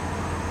bears!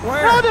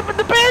 Where? Oh, the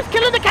bears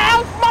killing the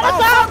cows!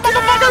 Molotov,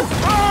 motherfucker!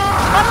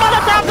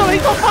 Molotov, no,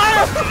 he's on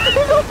fire!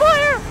 He's on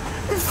fire!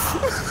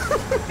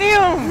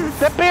 Damn!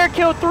 That bear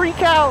killed 3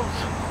 cows!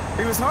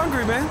 He was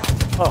hungry, man.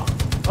 Oh,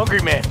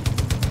 hungry man.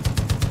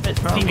 It's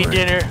TV Hungry.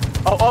 dinner.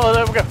 Oh,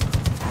 there we go.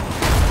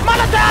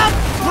 Molotov!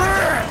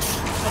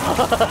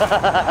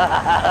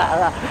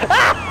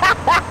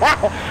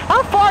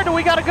 How far do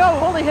we gotta go?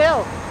 Holy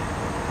hell!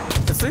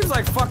 It seems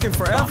like fucking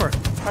forever.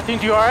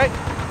 Cartoons, you alright?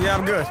 Yeah,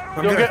 I'm good.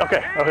 I'm You good.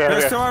 okay?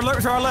 There's Okay. to our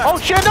left. Oh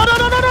shit! No!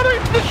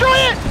 Destroy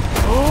it!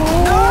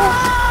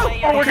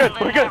 Oh, we're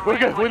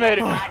good. We made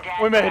it.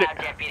 We made it.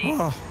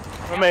 Oh,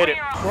 We made it.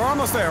 we're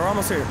almost there. We're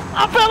almost here.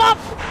 I fell up!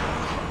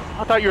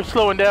 I thought you were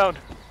slowing down.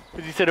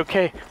 Because you said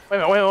okay.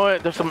 Wait a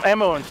minute. There's some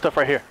ammo and stuff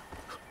right here.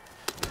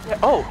 Yeah,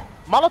 oh,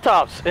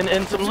 Molotovs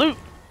and some loot.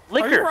 Are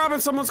you Liquor. robbing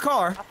someone's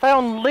car? I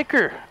found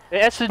liquor.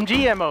 The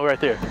S&G ammo right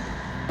there.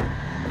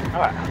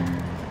 Alright.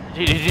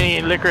 You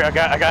need liquor? I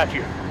got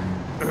you.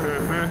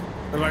 I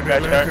like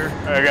that liquor.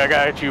 I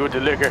got you with the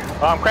liquor.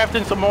 I'm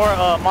crafting some more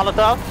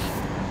Molotovs.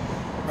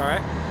 All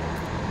right.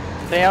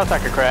 Anything else I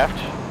could craft?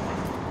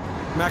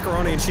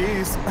 Macaroni and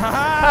cheese.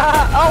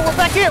 Oh, we're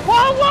back here.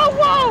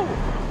 Whoa!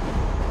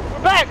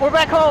 We're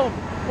back home.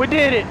 We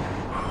did it.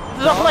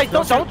 This is our place.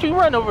 Don't you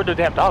run over the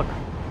damn dog.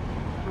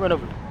 Run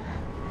over.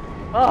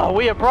 Oh,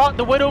 we have brought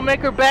the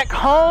Widowmaker back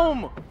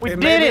home. We It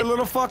did may be it. a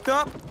little fucked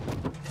up,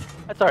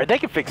 That's alright. They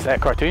can fix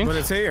that, Cartoons. but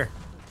it's here.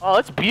 Oh,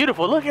 it's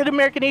beautiful. Look at the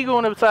American Eagle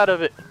on the side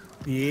of it.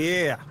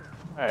 Yeah.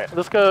 All right,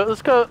 let's go. Holy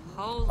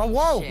Oh,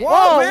 whoa, shit.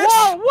 whoa,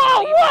 bitch.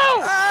 Whoa!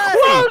 Hey!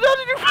 Whoa! Don't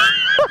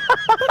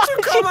you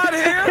come out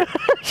here?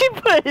 She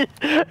put it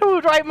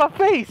was right in my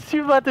face. She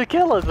was about to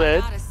kill us,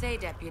 man. Gotta say,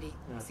 Deputy,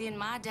 seeing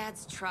my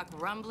dad's truck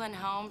rumbling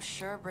home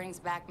sure brings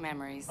back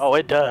memories. Oh,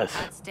 it does.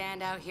 I'd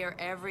stand out here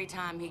every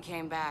time he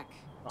came back,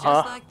 just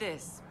Uh-huh. like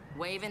this,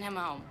 waving him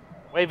home.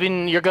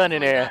 Waving your gun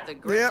in You there. got the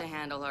grit Yep. to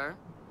handle her,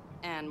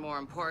 and more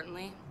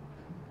importantly,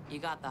 you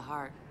got the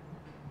heart.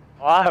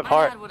 Oh, I have My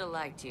heart. dad would have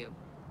liked you.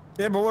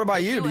 Yeah, but what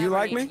about you? Do you ever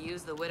like need me? to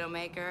use the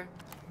Widowmaker,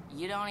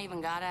 you don't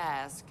even gotta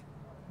ask.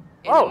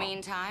 In Oh. the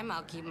meantime,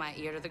 I'll keep my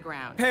ear to the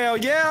ground. Hell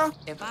yeah.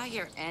 If I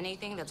hear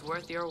anything that's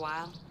worth your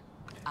while,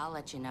 I'll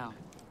let you know.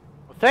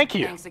 Well, thank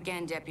you. Thanks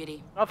again,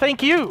 Deputy. Oh,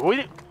 thank you.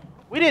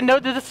 We didn't know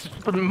that this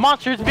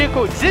monstrous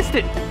vehicle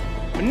existed.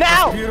 But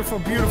now Beautiful,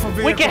 beautiful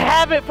vehicle. we can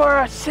have it for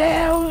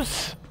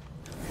ourselves.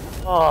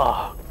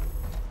 Oh,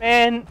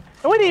 man.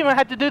 We didn't even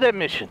have to do that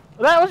mission.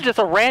 That was just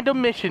a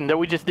random mission that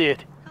we just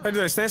did. Hey,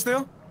 do they stand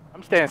still?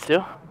 I'm standing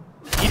still.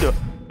 You do it.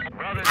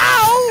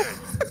 Ow!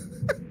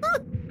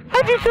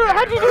 How'd you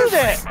do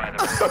that?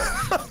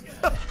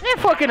 That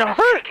fucking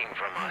hurt.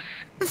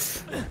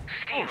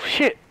 Oh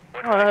shit.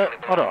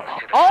 Hold on.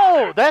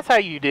 Oh, that's how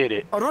you did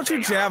it. Oh, don't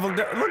you javelin.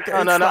 Look, No,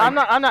 I'm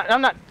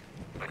not.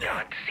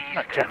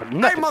 Not Japanese. Hey,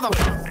 Nothing.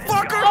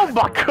 motherfucker! Oh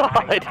my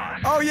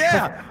god! Oh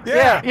yeah,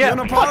 Yeah. You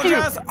wanna Fuck you!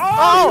 apologize?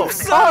 Oh, you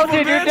son of a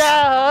did you bitch.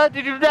 die? Huh?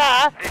 Did you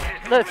die?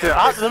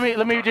 Listen,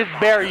 let me just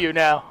bury you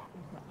now,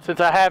 since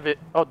I have it.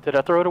 Oh, did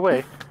I throw it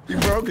away? You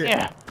broke it.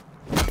 Yeah.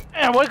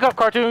 And wake up,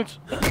 Cartoonz.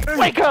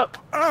 Wake up!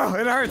 Oh,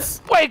 it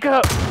hurts. Wake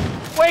up!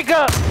 Wake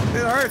up!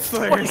 It hurts,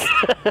 Delirious.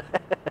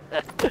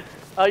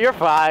 Oh, you're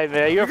fine,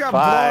 man. You're You got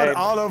fine. blood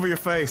all over your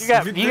face.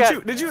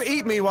 Did you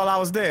eat me while I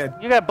was dead?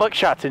 You got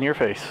buckshots in your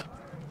face.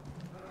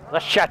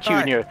 Let's shot you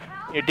in your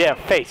damn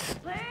face.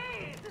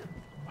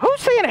 Who's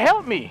saying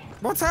help me?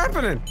 What's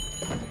happening?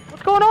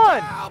 What's going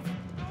on? Help!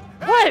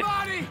 What?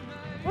 Everybody!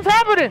 What's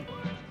happening?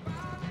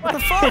 What the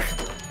fuck?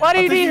 Why do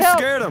I you think need you help?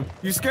 scared him.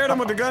 You scared him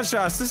with the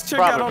gunshots. This chick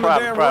got on the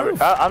damn Private.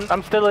 roof.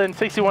 I'm still in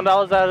 $61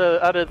 out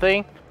of the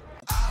thing.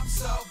 I'm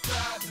so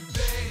proud to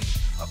be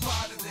a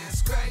part of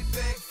this great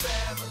big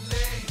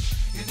family.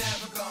 You're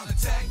never gonna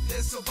take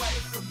this away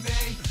from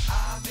me.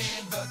 I'm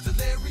in the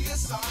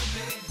delirious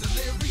army,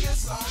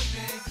 delirious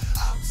army.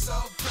 I'm so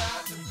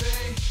proud to be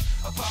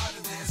a part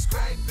of this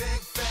great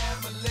big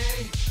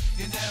family.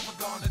 You're never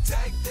gonna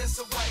take this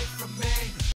away from me.